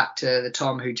going back to the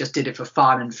Tom who just did it for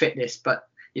fun and fitness, but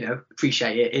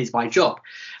appreciate it is my job.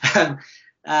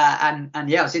 And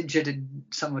yeah, I was injured in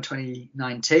summer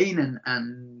 2019,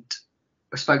 and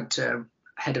I spoke to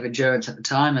head of endurance at the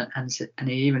time, and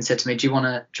he even said to me, do you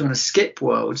want to skip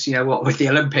Worlds? What with the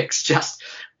Olympics just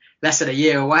less than a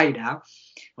year away now,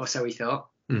 or so we thought.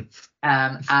 And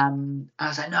I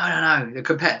was like, no, the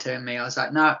competitor in me, I was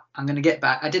like, no, I'm going to get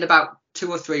back. I did about 2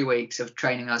 or 3 weeks of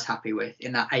training I was happy with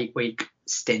in that 8-week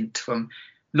stint, from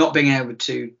not being able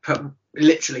to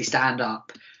literally stand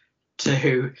up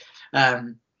to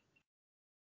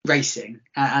racing,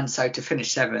 and so to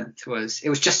finish 7th was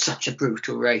just such a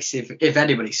brutal race. If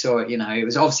anybody saw it, it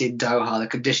was obviously in Doha. The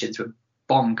conditions were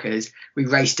bonkers. We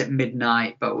raced at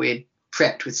midnight, but we'd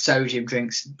prepped with sodium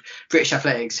drinks. British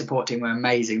Athletics support team were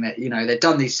amazing. That they'd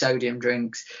done these sodium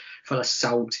drinks full of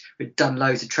salt. We'd done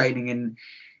loads of training in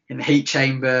the heat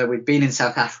chamber. We'd been in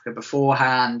South Africa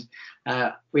beforehand.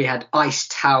 We had ice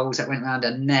towels that went around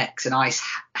our necks and ice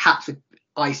hats with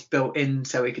ice built in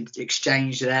so we could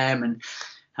exchange them,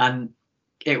 and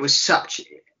there was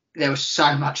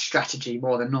so much strategy,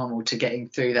 more than normal, to getting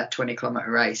through that 20-kilometer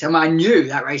race. And I knew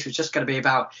that race was just going to be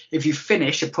about, if you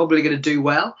finish, you're probably going to do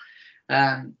well.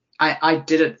 I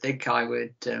didn't think I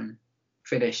would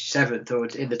finish 7th or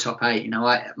in the top 8.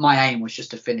 My aim was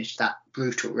just to finish that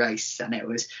brutal race, and it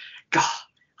was, God,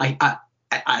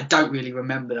 I don't really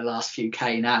remember the last few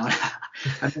K now. I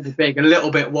remember being a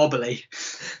little bit wobbly.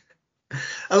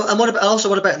 Oh, and what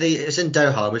about it's in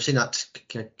Doha? We've seen that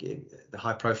the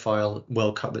high-profile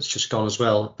World Cup that's just gone as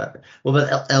well. But what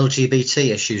about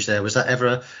LGBT issues there? Was that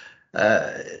ever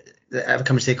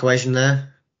come into the equation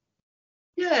there?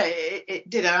 Yeah, it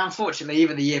did. And unfortunately,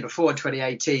 even the year before,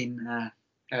 2018,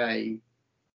 a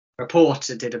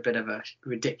reporter did a bit of a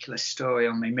ridiculous story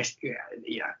on me,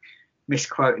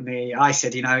 misquoting me. I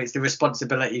said, it's the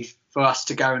responsibility for us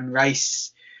to go and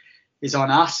race is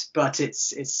on us, but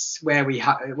it's where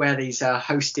these are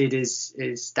hosted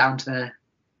is down to the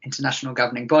international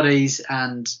governing bodies,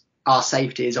 and our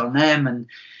safety is on them. And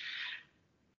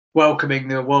welcoming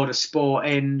the world of sport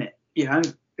in,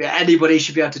 anybody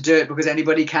should be able to do it, because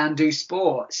anybody can do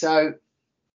sport. So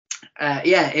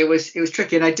it was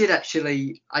tricky, and I did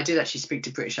actually speak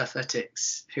to British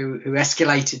Athletics, who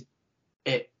escalated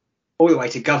it all the way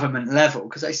to government level,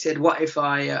 because I said, what if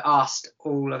I asked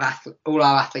all our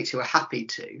athletes who are happy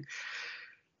to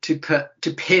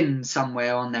pin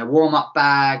somewhere on their warm-up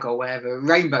bag or wherever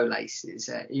rainbow laces?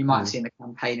 You might have seen the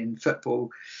campaign in football,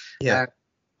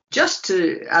 just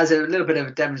as a little bit of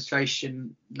a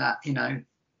demonstration that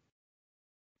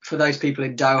for those people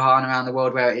in Doha and around the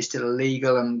world where it is still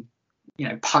illegal and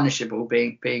punishable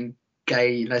being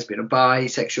gay, lesbian or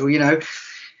bisexual,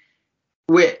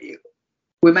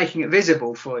 we're making it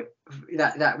visible for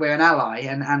that we're an ally,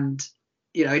 and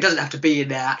it doesn't have to be in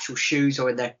their actual shoes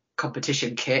or in their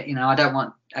competition kit.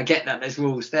 I get that there's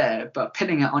rules there, but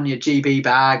pinning it on your GB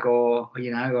bag or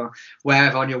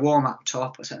wherever on your warm-up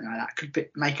top or something like that could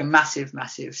make a massive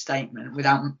statement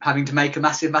without having to make a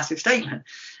massive statement.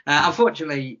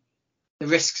 Unfortunately, the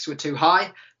risks were too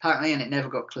high apparently, and it never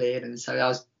got cleared, and so I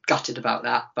was gutted about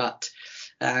that. But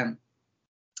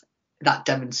that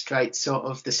demonstrates sort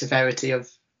of the severity of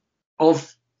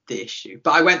the issue.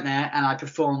 But I went there and I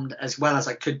performed as well as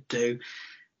I could do,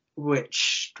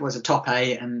 which was a top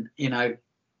 8. And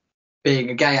being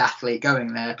a gay athlete,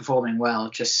 going there performing well,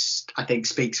 just I think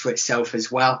speaks for itself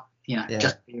as well.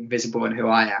 Just being visible in who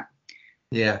I am.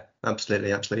 Yeah, absolutely,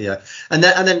 yeah. And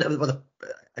then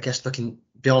I guess looking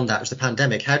beyond that was the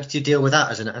pandemic. How did you deal with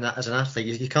that as an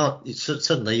athlete? You can't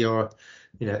suddenly your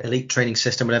elite training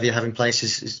system, whatever you have in place,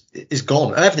 is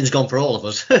gone. Everything's gone for all of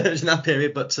us in that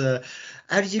period. But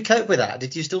how did you cope with that?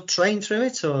 Did you still train through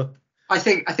it, or? I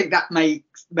think that made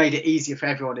it easier for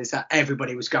everyone, is that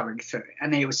everybody was going through it,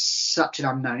 and it was such an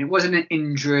unknown. It wasn't an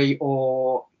injury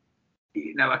or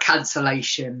a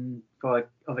cancellation of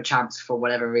a chance for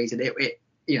whatever reason. It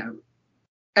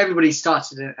everybody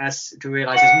started to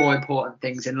realise there's more important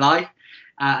things in life,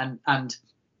 and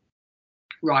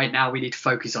right now we need to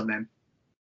focus on them.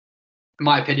 In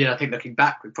my opinion, I think looking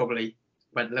back, we probably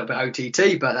went a little bit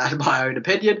OTT, but that's my own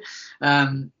opinion.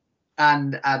 And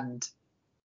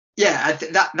yeah, I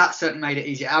think that certainly made it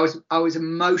easier. I was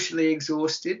emotionally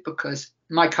exhausted because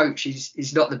my coach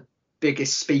is not the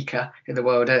biggest speaker in the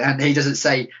world, and he doesn't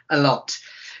say a lot.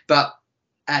 But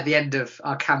at the end of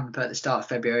our camp at the start of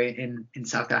February in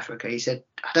South Africa, he said,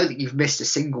 I don't think you've missed a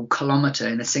single kilometre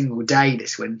in a single day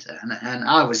this winter. And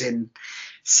I was in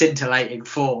scintillating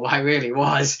form. I really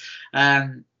was.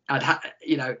 I'd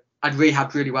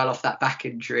rehabbed really well off that back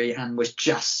injury and was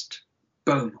just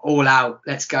boom, all out.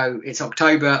 Let's go. It's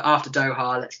October after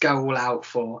Doha. Let's go all out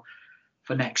for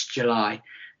next July.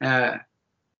 And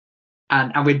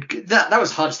that was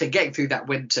the hardest thing, getting through that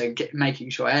winter,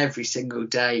 making sure every single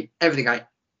day, everything I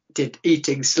did,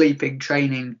 eating, sleeping,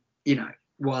 training,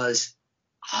 was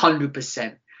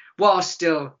 100%, while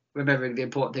still remembering the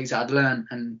important things I'd learned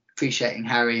and appreciating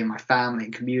Harry and my family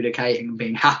and communicating and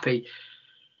being happy.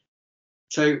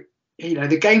 So,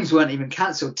 the games weren't even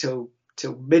cancelled till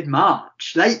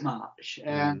mid-March, late March.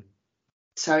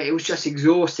 So it was just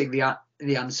exhausting, the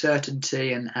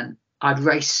uncertainty and I'd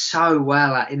raced so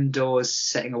well at indoors,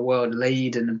 setting a world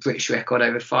lead and a British record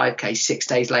over 5K. 6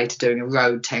 days later, doing a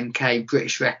road 10K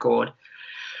British record.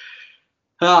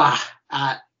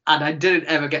 And I didn't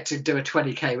ever get to do a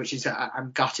 20K, which is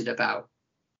I'm gutted about.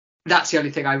 That's the only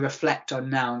thing I reflect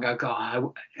on now and go,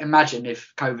 God, imagine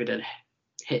if COVID had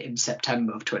hit in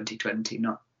September of 2020,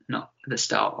 not the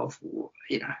start of,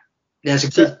 there's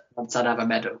a good chance I'd have a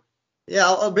medal.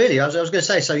 Yeah, really. I was going to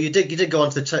say. So you did go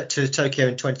on to Tokyo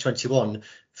in 2021,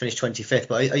 finished 25th.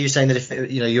 But are you saying that if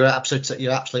your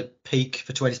absolute peak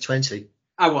for 2020?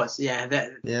 I was, yeah.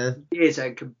 The years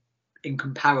are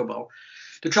incomparable.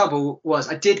 The trouble was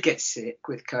I did get sick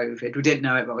with COVID. We didn't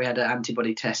know it, but we had an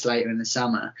antibody test later in the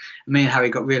summer. Me and Harry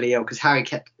got really ill because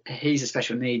he's a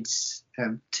special needs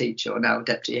teacher, or now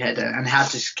deputy head, and had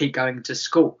to keep going to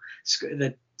school.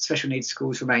 The special needs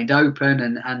schools remained open,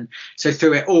 and so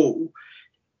through it all,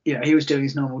 he was doing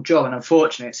his normal job, and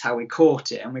unfortunately it's how we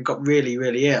caught it, and we got really,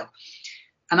 really ill.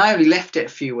 And I only left it a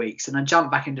few weeks, and I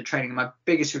jumped back into training. And my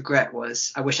biggest regret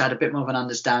was I wish I had a bit more of an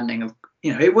understanding of,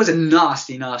 it was a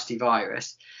nasty, nasty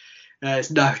virus.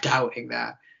 There's no doubting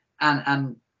that.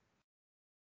 And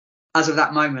as of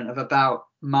that moment of about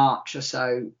March or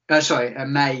so,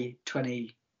 May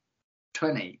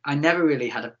 2020, I never really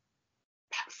had a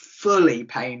fully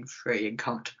pain-free and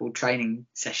comfortable training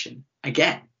session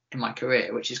again in my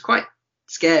career, which is quite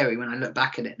scary when I look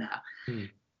back at it now.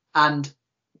 And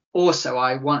also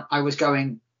I was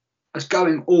going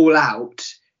all out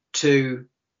to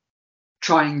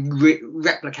try and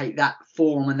replicate that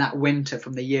form and that winter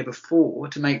from the year before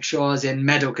to make sure I was in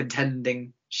medal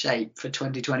contending shape for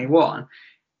 2021.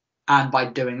 And by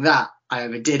doing that, I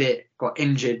overdid it, got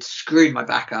injured, screwed my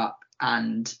back up,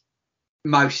 and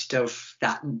most of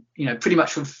that, pretty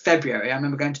much from February, I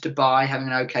remember going to Dubai, having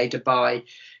an okay Dubai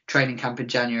training camp in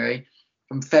January.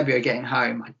 From February getting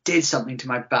home, I did something to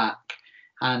my back,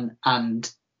 and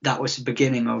that was the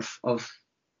beginning of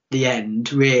the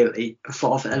end, really,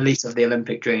 at least of the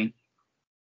Olympic dream.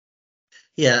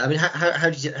 Yeah, I mean, how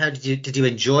did you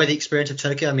enjoy the experience of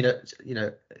Tokyo? I mean,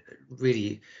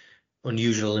 really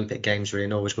unusual Olympic Games, really,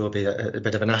 and always will be a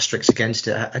bit of an asterisk against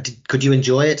it. Could you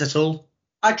enjoy it at all?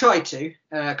 I tried to,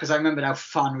 because I remembered how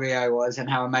fun Rio was and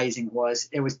how amazing it was.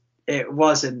 It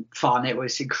wasn't fun. It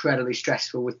was incredibly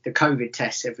stressful with the COVID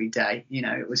tests every day.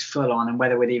 It was full on, and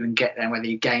whether we'd even get there, whether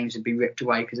your games would be ripped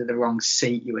away because of the wrong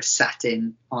seat you were sat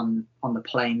in on the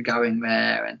plane going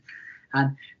there.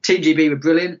 And Team GB were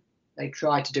brilliant. They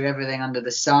tried to do everything under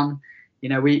the sun.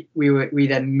 We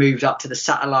then moved up to the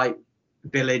satellite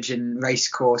village and race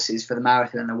courses for the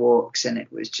marathon and the walks, and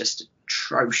it was just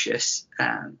atrocious.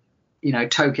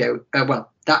 Tokyo,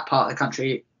 that part of the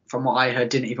country, from what I heard,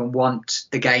 didn't even want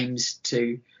the games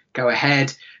to go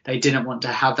ahead. They didn't want to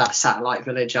have that satellite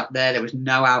village up there. There was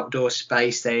no outdoor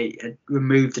space. They had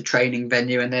removed the training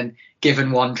venue and then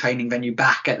given one training venue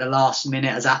back at the last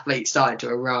minute as athletes started to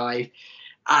arrive.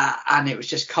 And it was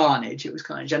just carnage. It was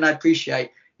carnage. And I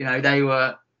appreciate,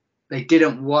 they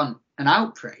didn't want an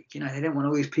outbreak. They didn't want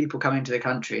all these people coming to the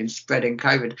country and spreading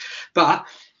COVID. But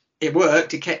it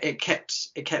worked. It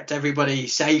kept everybody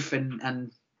safe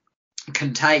and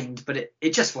contained, but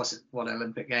it just wasn't what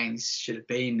Olympic Games should have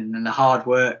been, and then the hard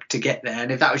work to get there.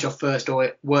 And if that was your first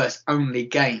or worst only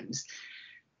games,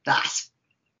 that's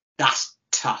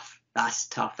tough.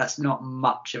 That's not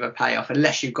much of a payoff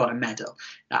unless you've got a medal.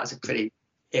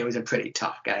 It was a pretty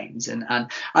tough games, and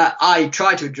I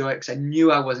tried to enjoy it because I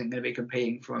knew I wasn't going to be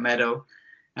competing for a medal.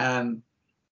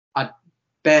 I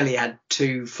barely had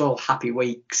 2 full happy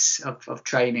weeks of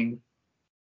training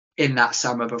in that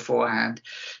summer beforehand,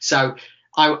 so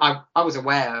I was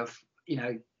aware of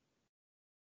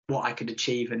what I could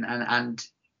achieve, and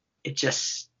it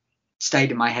just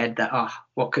stayed in my head that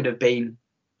what could have been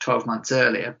 12 months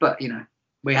earlier. But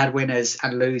we had winners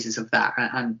and losers of that,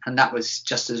 and that was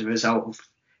just as a result of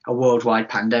a worldwide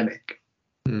pandemic.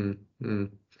 So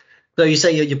you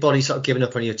say your body's sort of given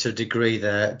up on you to a degree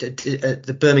there.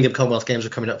 The Birmingham Commonwealth Games are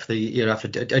coming up for the year after.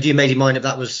 Had you made your mind if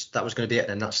that was going to be it,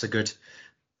 then that's a good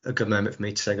moment for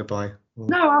me to say goodbye?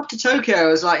 No, after Tokyo, I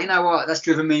was like, you know what, that's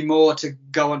driven me more to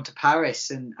go on to Paris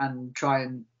and try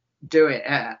and do it.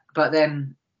 But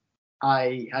then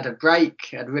I had a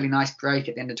really nice break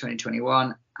at the end of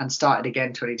 2021 and started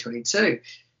again 2022.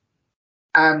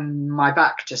 And my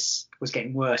back just was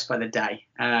getting worse by the day.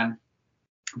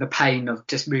 The pain of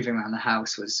just moving around the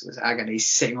house was agony.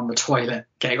 Sitting on the toilet,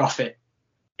 getting off it,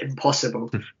 impossible.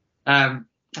 I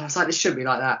was like, this shouldn't be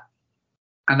like that.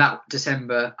 And that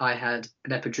December, I had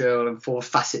an epidural and 4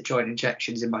 facet joint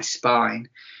injections in my spine,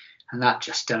 and that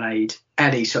just delayed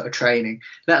any sort of training,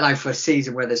 let alone for a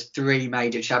season where there's 3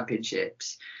 major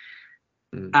championships.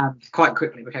 And quite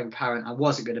quickly it became apparent I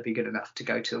wasn't going to be good enough to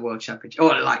go to the World Championship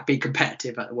or like be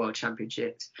competitive at the World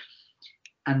Championships.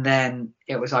 And then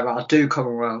it was like, well, I'll do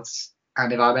Commonwealths,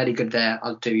 and if I'm any good there,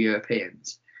 I'll do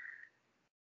Europeans.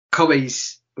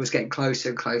 Commies was getting closer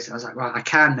and closer. I was like, right, I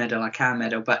can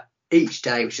medal, but each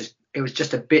day it was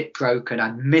just a bit broken.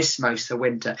 I missed most of the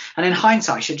winter, and in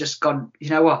hindsight, I should have just gone,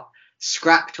 you know what,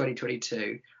 scrap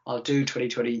 2022. I'll do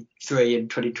 2023 and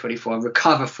 2024 and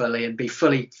recover fully and be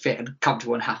fully fit and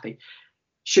comfortable and happy.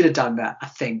 Should have done that, I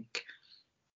think.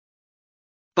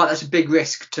 But that's a big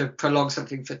risk to prolong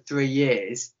something for 3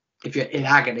 years if you're in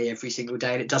agony every single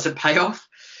day and it doesn't pay off.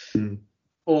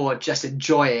 Or just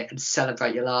enjoy it and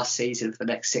celebrate your last season for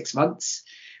the next 6 months.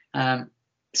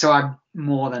 So I'm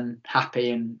more than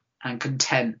happy and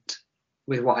content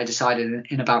with what I decided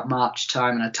in about March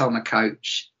time. And I told my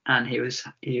coach, and he was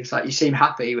like, you seem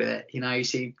happy with it. You know, you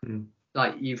seem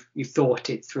like you've thought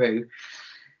it through.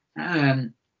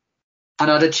 And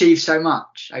I'd achieved so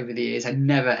much over the years. I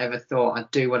never ever thought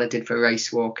I'd do what I did for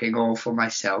race walking or for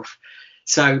myself.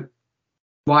 So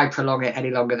why prolong it any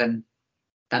longer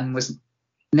than was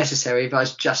necessary if I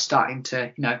was just starting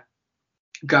to, you know,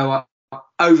 go up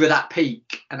over that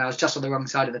peak, and I was just on the wrong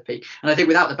side of the peak. And I think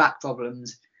without the back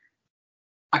problems,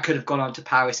 I could have gone on to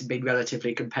Paris and been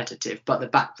relatively competitive, but the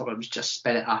back problems just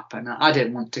sped it up, and I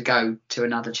didn't want to go to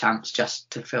another chance just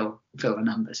to fill the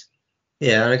numbers.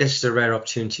 Yeah, and I guess it's a rare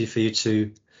opportunity for you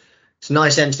to. It's a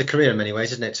nice end to the career in many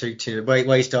ways, isn't it? To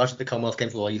where you started the Commonwealth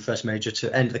Games, or your first major,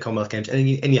 to end the Commonwealth Games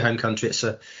in your home country. It's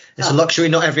a luxury.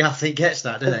 Not every athlete gets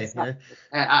that, do they? Exactly.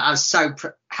 You know? I was so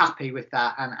happy with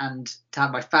that, and to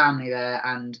have my family there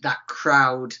and that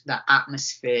crowd, that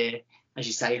atmosphere, as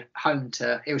you say, home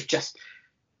to. It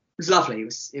was lovely.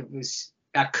 It was.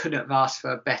 I couldn't have asked for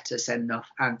a better send off,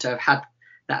 and to have had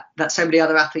that so many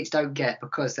other athletes don't get,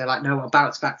 because they're like, no, I'll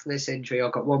bounce back from this injury, or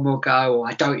I've got one more go, or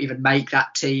I don't even make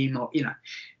that team, or, you know,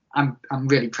 I'm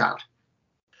really proud.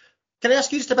 Can I ask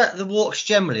you just about the walks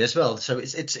generally as well? So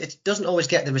it doesn't always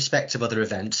get the respect of other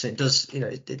events. It does, you know,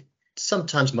 it's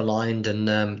sometimes maligned,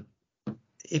 and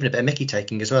even a bit of Mickey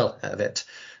taking as well out of it.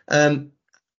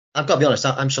 I've got to be honest,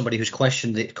 I'm somebody who's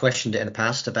questioned it in the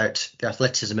past about the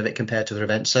athleticism of it compared to other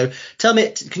events. So can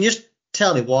you just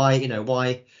tell me why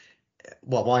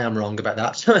I'm wrong about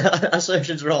that?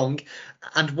 Assertion's wrong,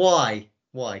 and why?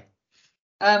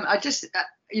 I just,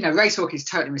 race walking is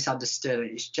totally misunderstood.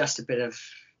 It's just a bit of,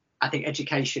 I think,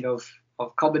 education of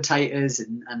commentators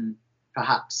and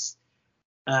perhaps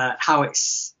how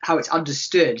it's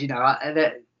understood. You know,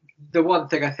 the one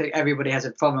thing I think everybody has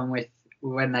a problem with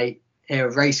when they hear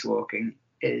of race walking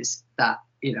is that,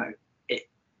 you know,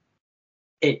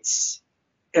 it's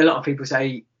a lot of people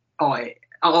say, I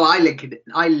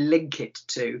link it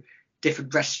to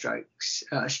different breaststrokes,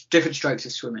 different strokes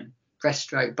of swimming,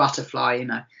 breaststroke, butterfly. You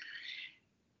know,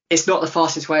 it's not the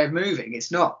fastest way of moving.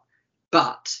 It's not,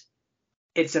 but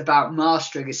it's about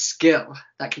mastering a skill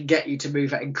that can get you to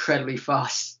move at incredibly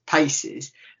fast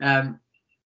paces,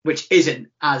 which isn't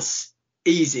as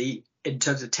easy in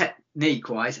terms of technique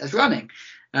wise as running.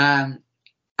 And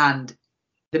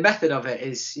the method of it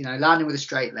is, you know, landing with a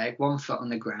straight leg, 1 foot on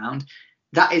the ground.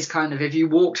 That is kind of, if you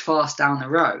walked fast down the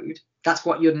road, that's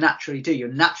what you'd naturally do.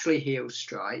 You'd naturally heel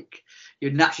strike.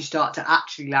 You'd naturally start to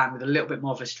actually land with a little bit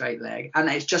more of a straight leg. And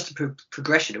it's just a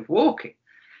progression of walking.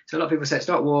 So a lot of people say it's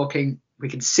not walking. We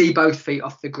can see both feet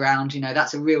off the ground. You know,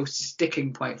 that's a real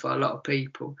sticking point for a lot of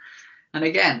people. And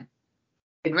again,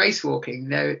 in race walking,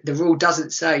 the rule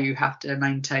doesn't say you have to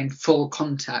maintain full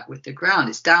contact with the ground.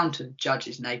 It's down to the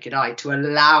judge's naked eye to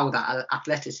allow that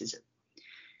athleticism.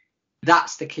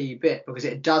 That's the key bit, because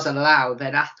it does allow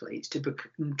then athletes to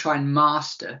try and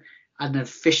master an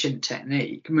efficient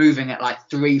technique moving at like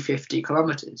 350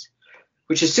 kilometers,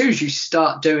 which as soon as you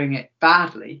start doing it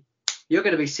badly, you're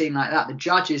going to be seen like that. The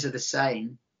judges are the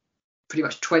same. Pretty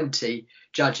much 20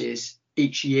 judges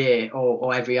each year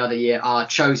or every other year are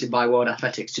chosen by World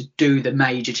Athletics to do the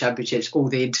major championships, all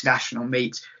the international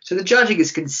meets. So the judging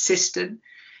is consistent.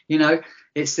 You know,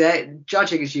 it's there.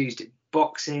 Judging is used in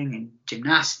boxing and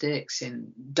gymnastics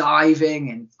and diving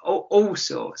and all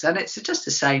sorts. And it's just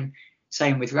the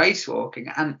same with race walking.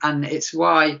 And it's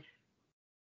why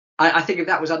I think if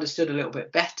that was understood a little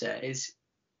bit better is,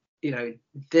 you know,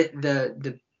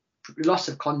 the loss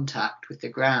of contact with the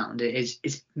ground is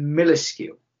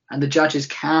minuscule. And the judges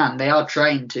they are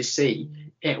trained to see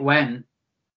it when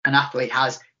an athlete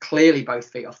has clearly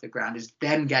both feet off the ground, is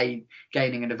then gaining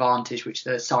an advantage, which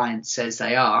the science says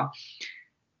they are.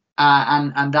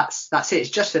 And that's it. It's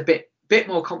just a bit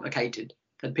more complicated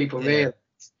than people realise.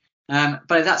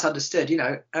 But if that's understood, you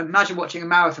know, imagine watching a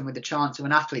marathon with the chance of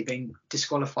an athlete being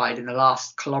disqualified in the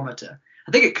last kilometre.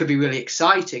 I think it could be really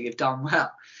exciting if done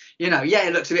well.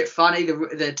 It looks a bit funny.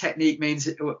 The technique means,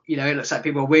 it looks like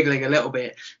people are wiggling a little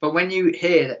bit. But when you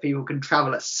hear that people can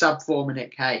travel at sub 4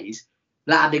 minute Ks,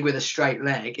 landing with a straight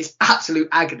leg, it's absolute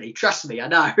agony. Trust me, I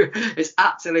know. It's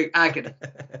absolute agony.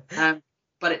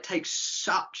 But it takes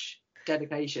such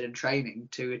dedication and training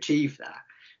to achieve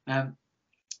that.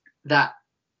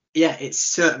 It's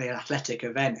certainly an athletic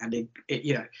event. And,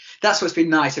 that's what's been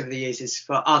nice over the years is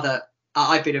for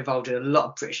I've been involved in a lot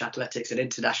of British athletics and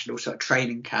international sort of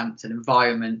training camps and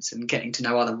environments and getting to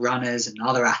know other runners and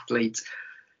other athletes.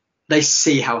 They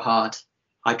see how hard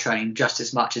I train just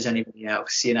as much as anybody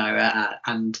else,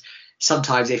 and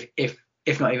sometimes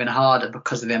if not even harder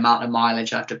because of the amount of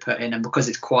mileage I have to put in and because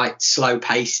it's quite slow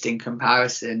paced in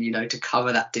comparison, to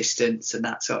cover that distance and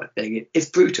that sort of thing. It's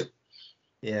brutal.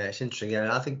 Yeah, it's interesting.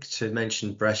 Yeah, I think to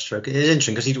mention breaststroke, it is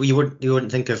interesting because you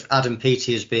wouldn't think of Adam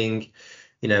Peaty as being,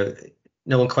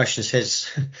 no one questions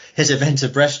his event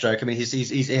of breaststroke. I mean,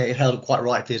 he's held quite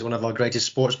rightly as one of our greatest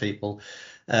sports people.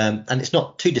 And it's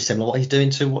not too dissimilar what he's doing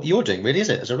to what you're doing, really, is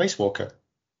it, as a race walker?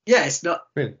 Yeah, it's not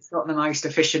really. It's not the most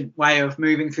efficient way of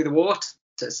moving through the water.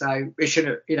 So it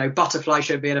should, butterfly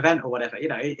should be an event or whatever.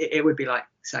 It would be like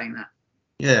saying that.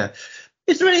 Yeah.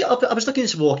 Is there any? I was looking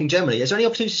into walking generally. Is there any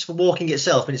opportunities for walking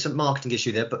itself? And it's a marketing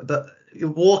issue there, but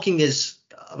walking is.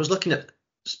 I was looking at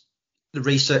the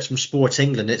research from Sport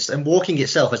England. And walking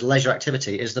itself as a leisure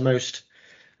activity is the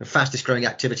fastest growing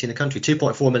activity in the country.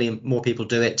 2.4 million more people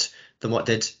do it than what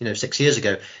did 6 years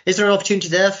ago. Is there an opportunity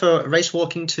there for race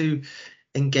walking to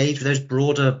engage with those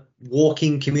broader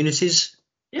walking communities?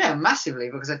 Yeah, massively,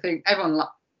 because I think everyone,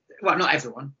 well, not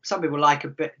everyone, some people like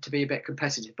to be a bit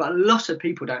competitive, but a lot of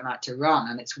people don't like to run,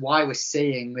 and it's why we're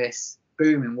seeing this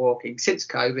boom in walking since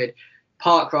COVID.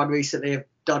 Parkrun recently have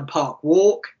done Park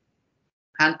Walk,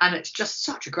 and it's just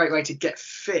such a great way to get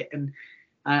fit and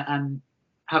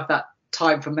have that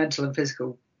time for mental and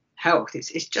physical health.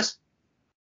 It's just,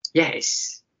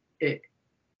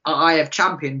 I have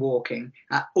championed walking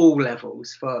at all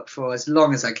levels for as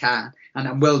long as I can, and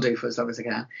I will do for as long as I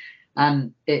can.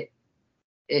 And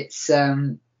it's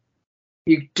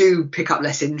you do pick up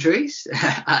less injuries,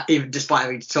 even despite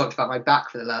having talked about my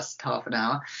back for the last half an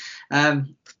hour.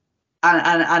 And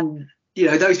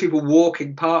those people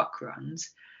walking park runs,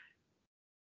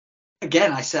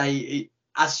 again, I say,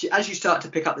 as you start to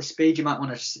pick up the speed, you might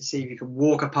want to see if you can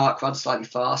walk a park run slightly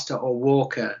faster, or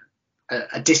walk a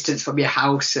distance from your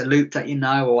house, a loop that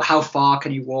or how far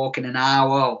can you walk in an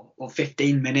hour or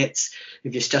 15 minutes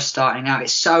if you're just starting out.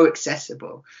 It's so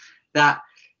accessible that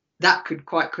could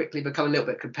quite quickly become a little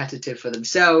bit competitive for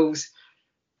themselves.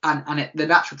 And the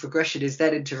natural progression is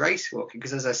then into race walking,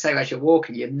 because as I say, as you're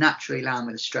walking, you naturally land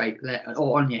with a straight leg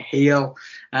or on your heel,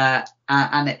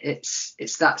 and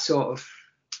it's that sort of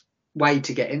way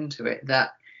to get into it,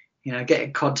 that get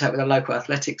in contact with a local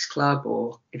athletics club,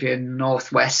 or if you're in the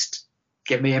Northwest,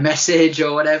 give me a message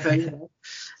or whatever.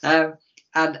 And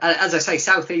as I say,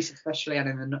 Southeast especially, and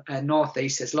in the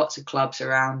Northeast, there's lots of clubs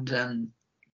around,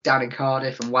 down in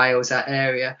Cardiff and Wales, that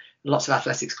area. Lots of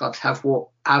athletics clubs have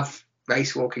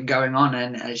race walking going on,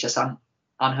 and it's just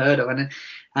unheard of.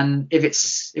 And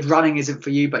if running isn't for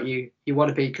you, but you want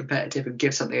to be competitive and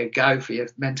give something a go for your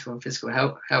mental and physical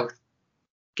health,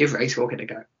 give race walking a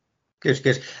go.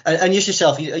 Good. And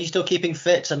yourself, are you still keeping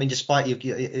fit? I mean, despite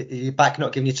your back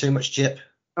not giving you too much jip?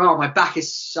 Oh, my back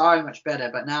is so much better,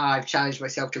 but now I've challenged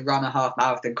myself to run a half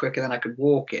marathon quicker than I could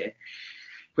walk it,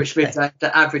 which means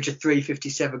the average of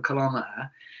 3:57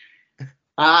 kilometre.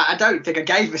 I don't think I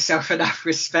gave myself enough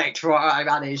respect for what I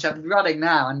managed. I'm running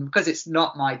now, and because it's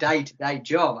not my day-to-day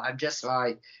job, I'm just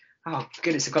like, oh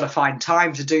goodness, I've got to find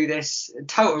time to do this.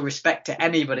 Total respect to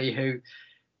anybody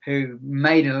who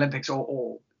made an Olympics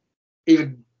or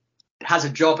even has a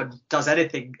job and does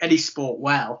any sport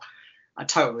well. I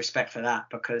total respect for that,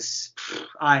 because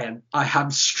I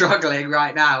am struggling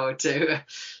right now to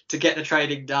get the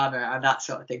training done and that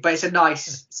sort of thing. But it's a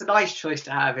nice choice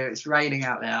to have. If it's raining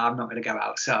out there, I'm not going to go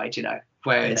outside,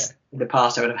 whereas in the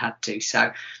past I would have had to.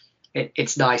 So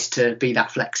it's nice to be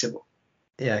that flexible.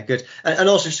 Yeah, good. And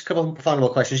also just a couple of final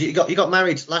questions. You got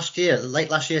married late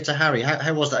last year to Harry.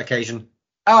 How was that occasion?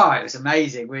 Oh, it was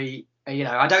amazing. We,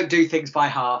 I don't do things by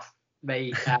half.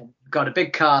 Me, got a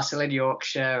big castle in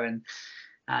Yorkshire, and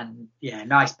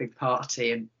nice big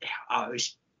party, and it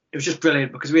was just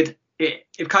brilliant, because if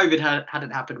COVID hadn't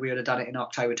happened, we would have done it in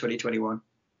October 2021.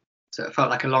 So it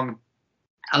felt like a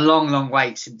long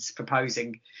wait since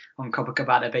proposing on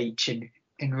Copacabana Beach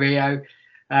in Rio,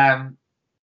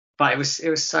 but it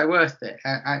was so worth it.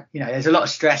 There's a lot of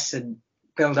stress and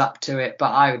build up to it,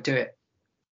 but I would do it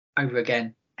over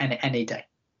again any day.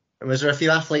 Was there a few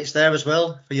athletes there as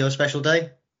well for your special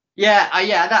day?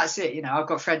 Yeah, that's it. You know, I've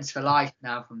got friends for life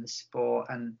now from the sport,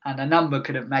 and a number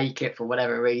couldn't make it for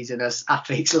whatever reason, as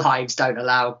athletes' lives don't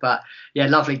allow. But yeah,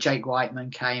 lovely Jake Whiteman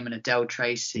came, and Adele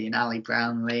Tracy and Ali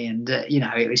Brownlee, and you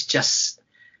know, it was just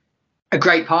a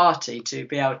great party to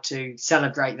be able to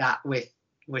celebrate that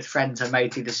with friends I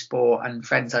made through the sport and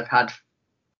friends I've had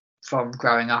from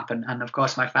growing up, and of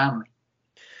course my family.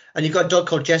 And you've got a dog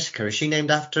called Jessica. Is she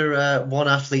named after one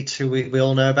athlete who we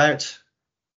all know about?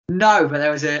 No, but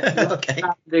there was a Okay.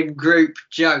 group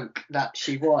joke that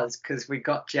she was, because we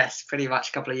got Jess pretty much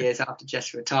a couple of years after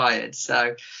Jess retired.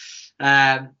 So,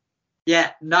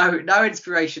 yeah, no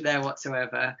inspiration there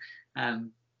whatsoever.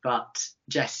 But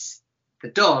Jess, the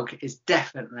dog, is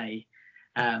definitely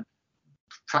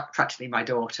practically my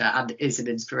daughter and is an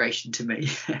inspiration to me.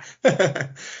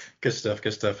 Good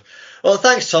stuff. Well,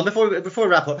 thanks, Tom. Before we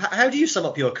wrap up, how do you sum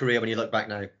up your career when you look back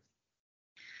now?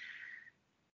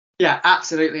 Yeah,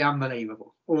 absolutely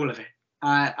unbelievable. All of it.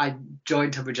 I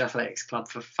joined Tunbridge Athletics Club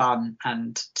for fun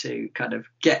and to kind of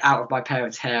get out of my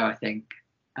parents' hair, I think.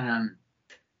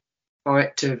 For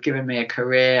it to have given me a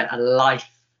career, a lifetime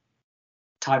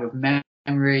of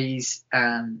memories.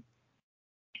 You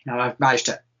know, I've managed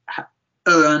to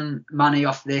earn money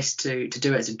off this to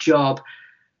do it as a job,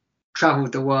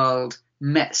 traveled the world,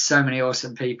 met so many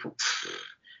awesome people.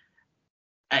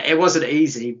 It wasn't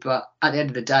easy, but at the end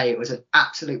of the day, it was an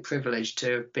absolute privilege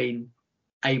to have been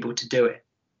able to do it.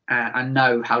 I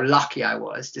know how lucky I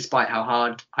was, despite how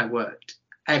hard I worked.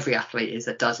 Every athlete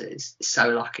that does it is so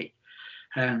lucky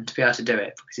to be able to do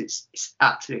it, because it's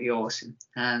absolutely awesome.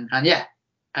 And yeah,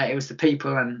 it was the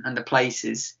people and the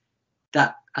places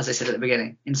that, as I said at the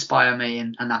beginning, inspire me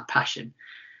and that passion.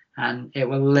 And it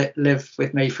will live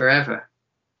with me forever.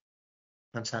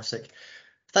 Fantastic.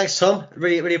 Thanks, Tom.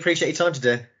 Really appreciate your time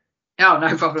today. Oh,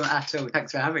 no problem at all.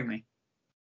 Thanks for having me.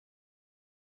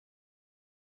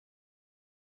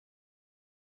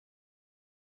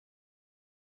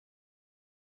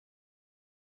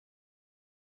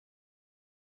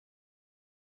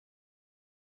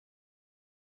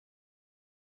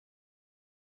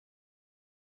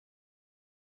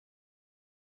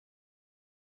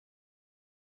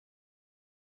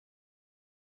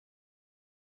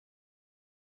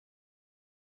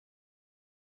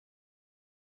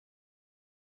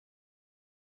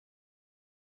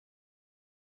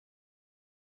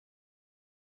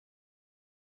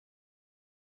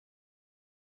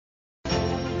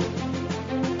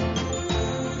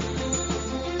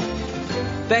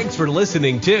 Thanks for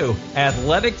listening to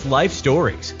Athletics Life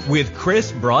Stories with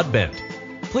Chris Broadbent.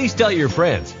 Please tell your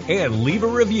friends and leave a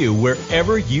review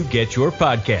wherever you get your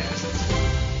podcasts.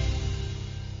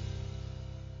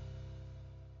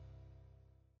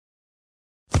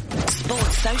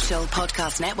 Sports Social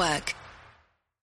Podcast Network.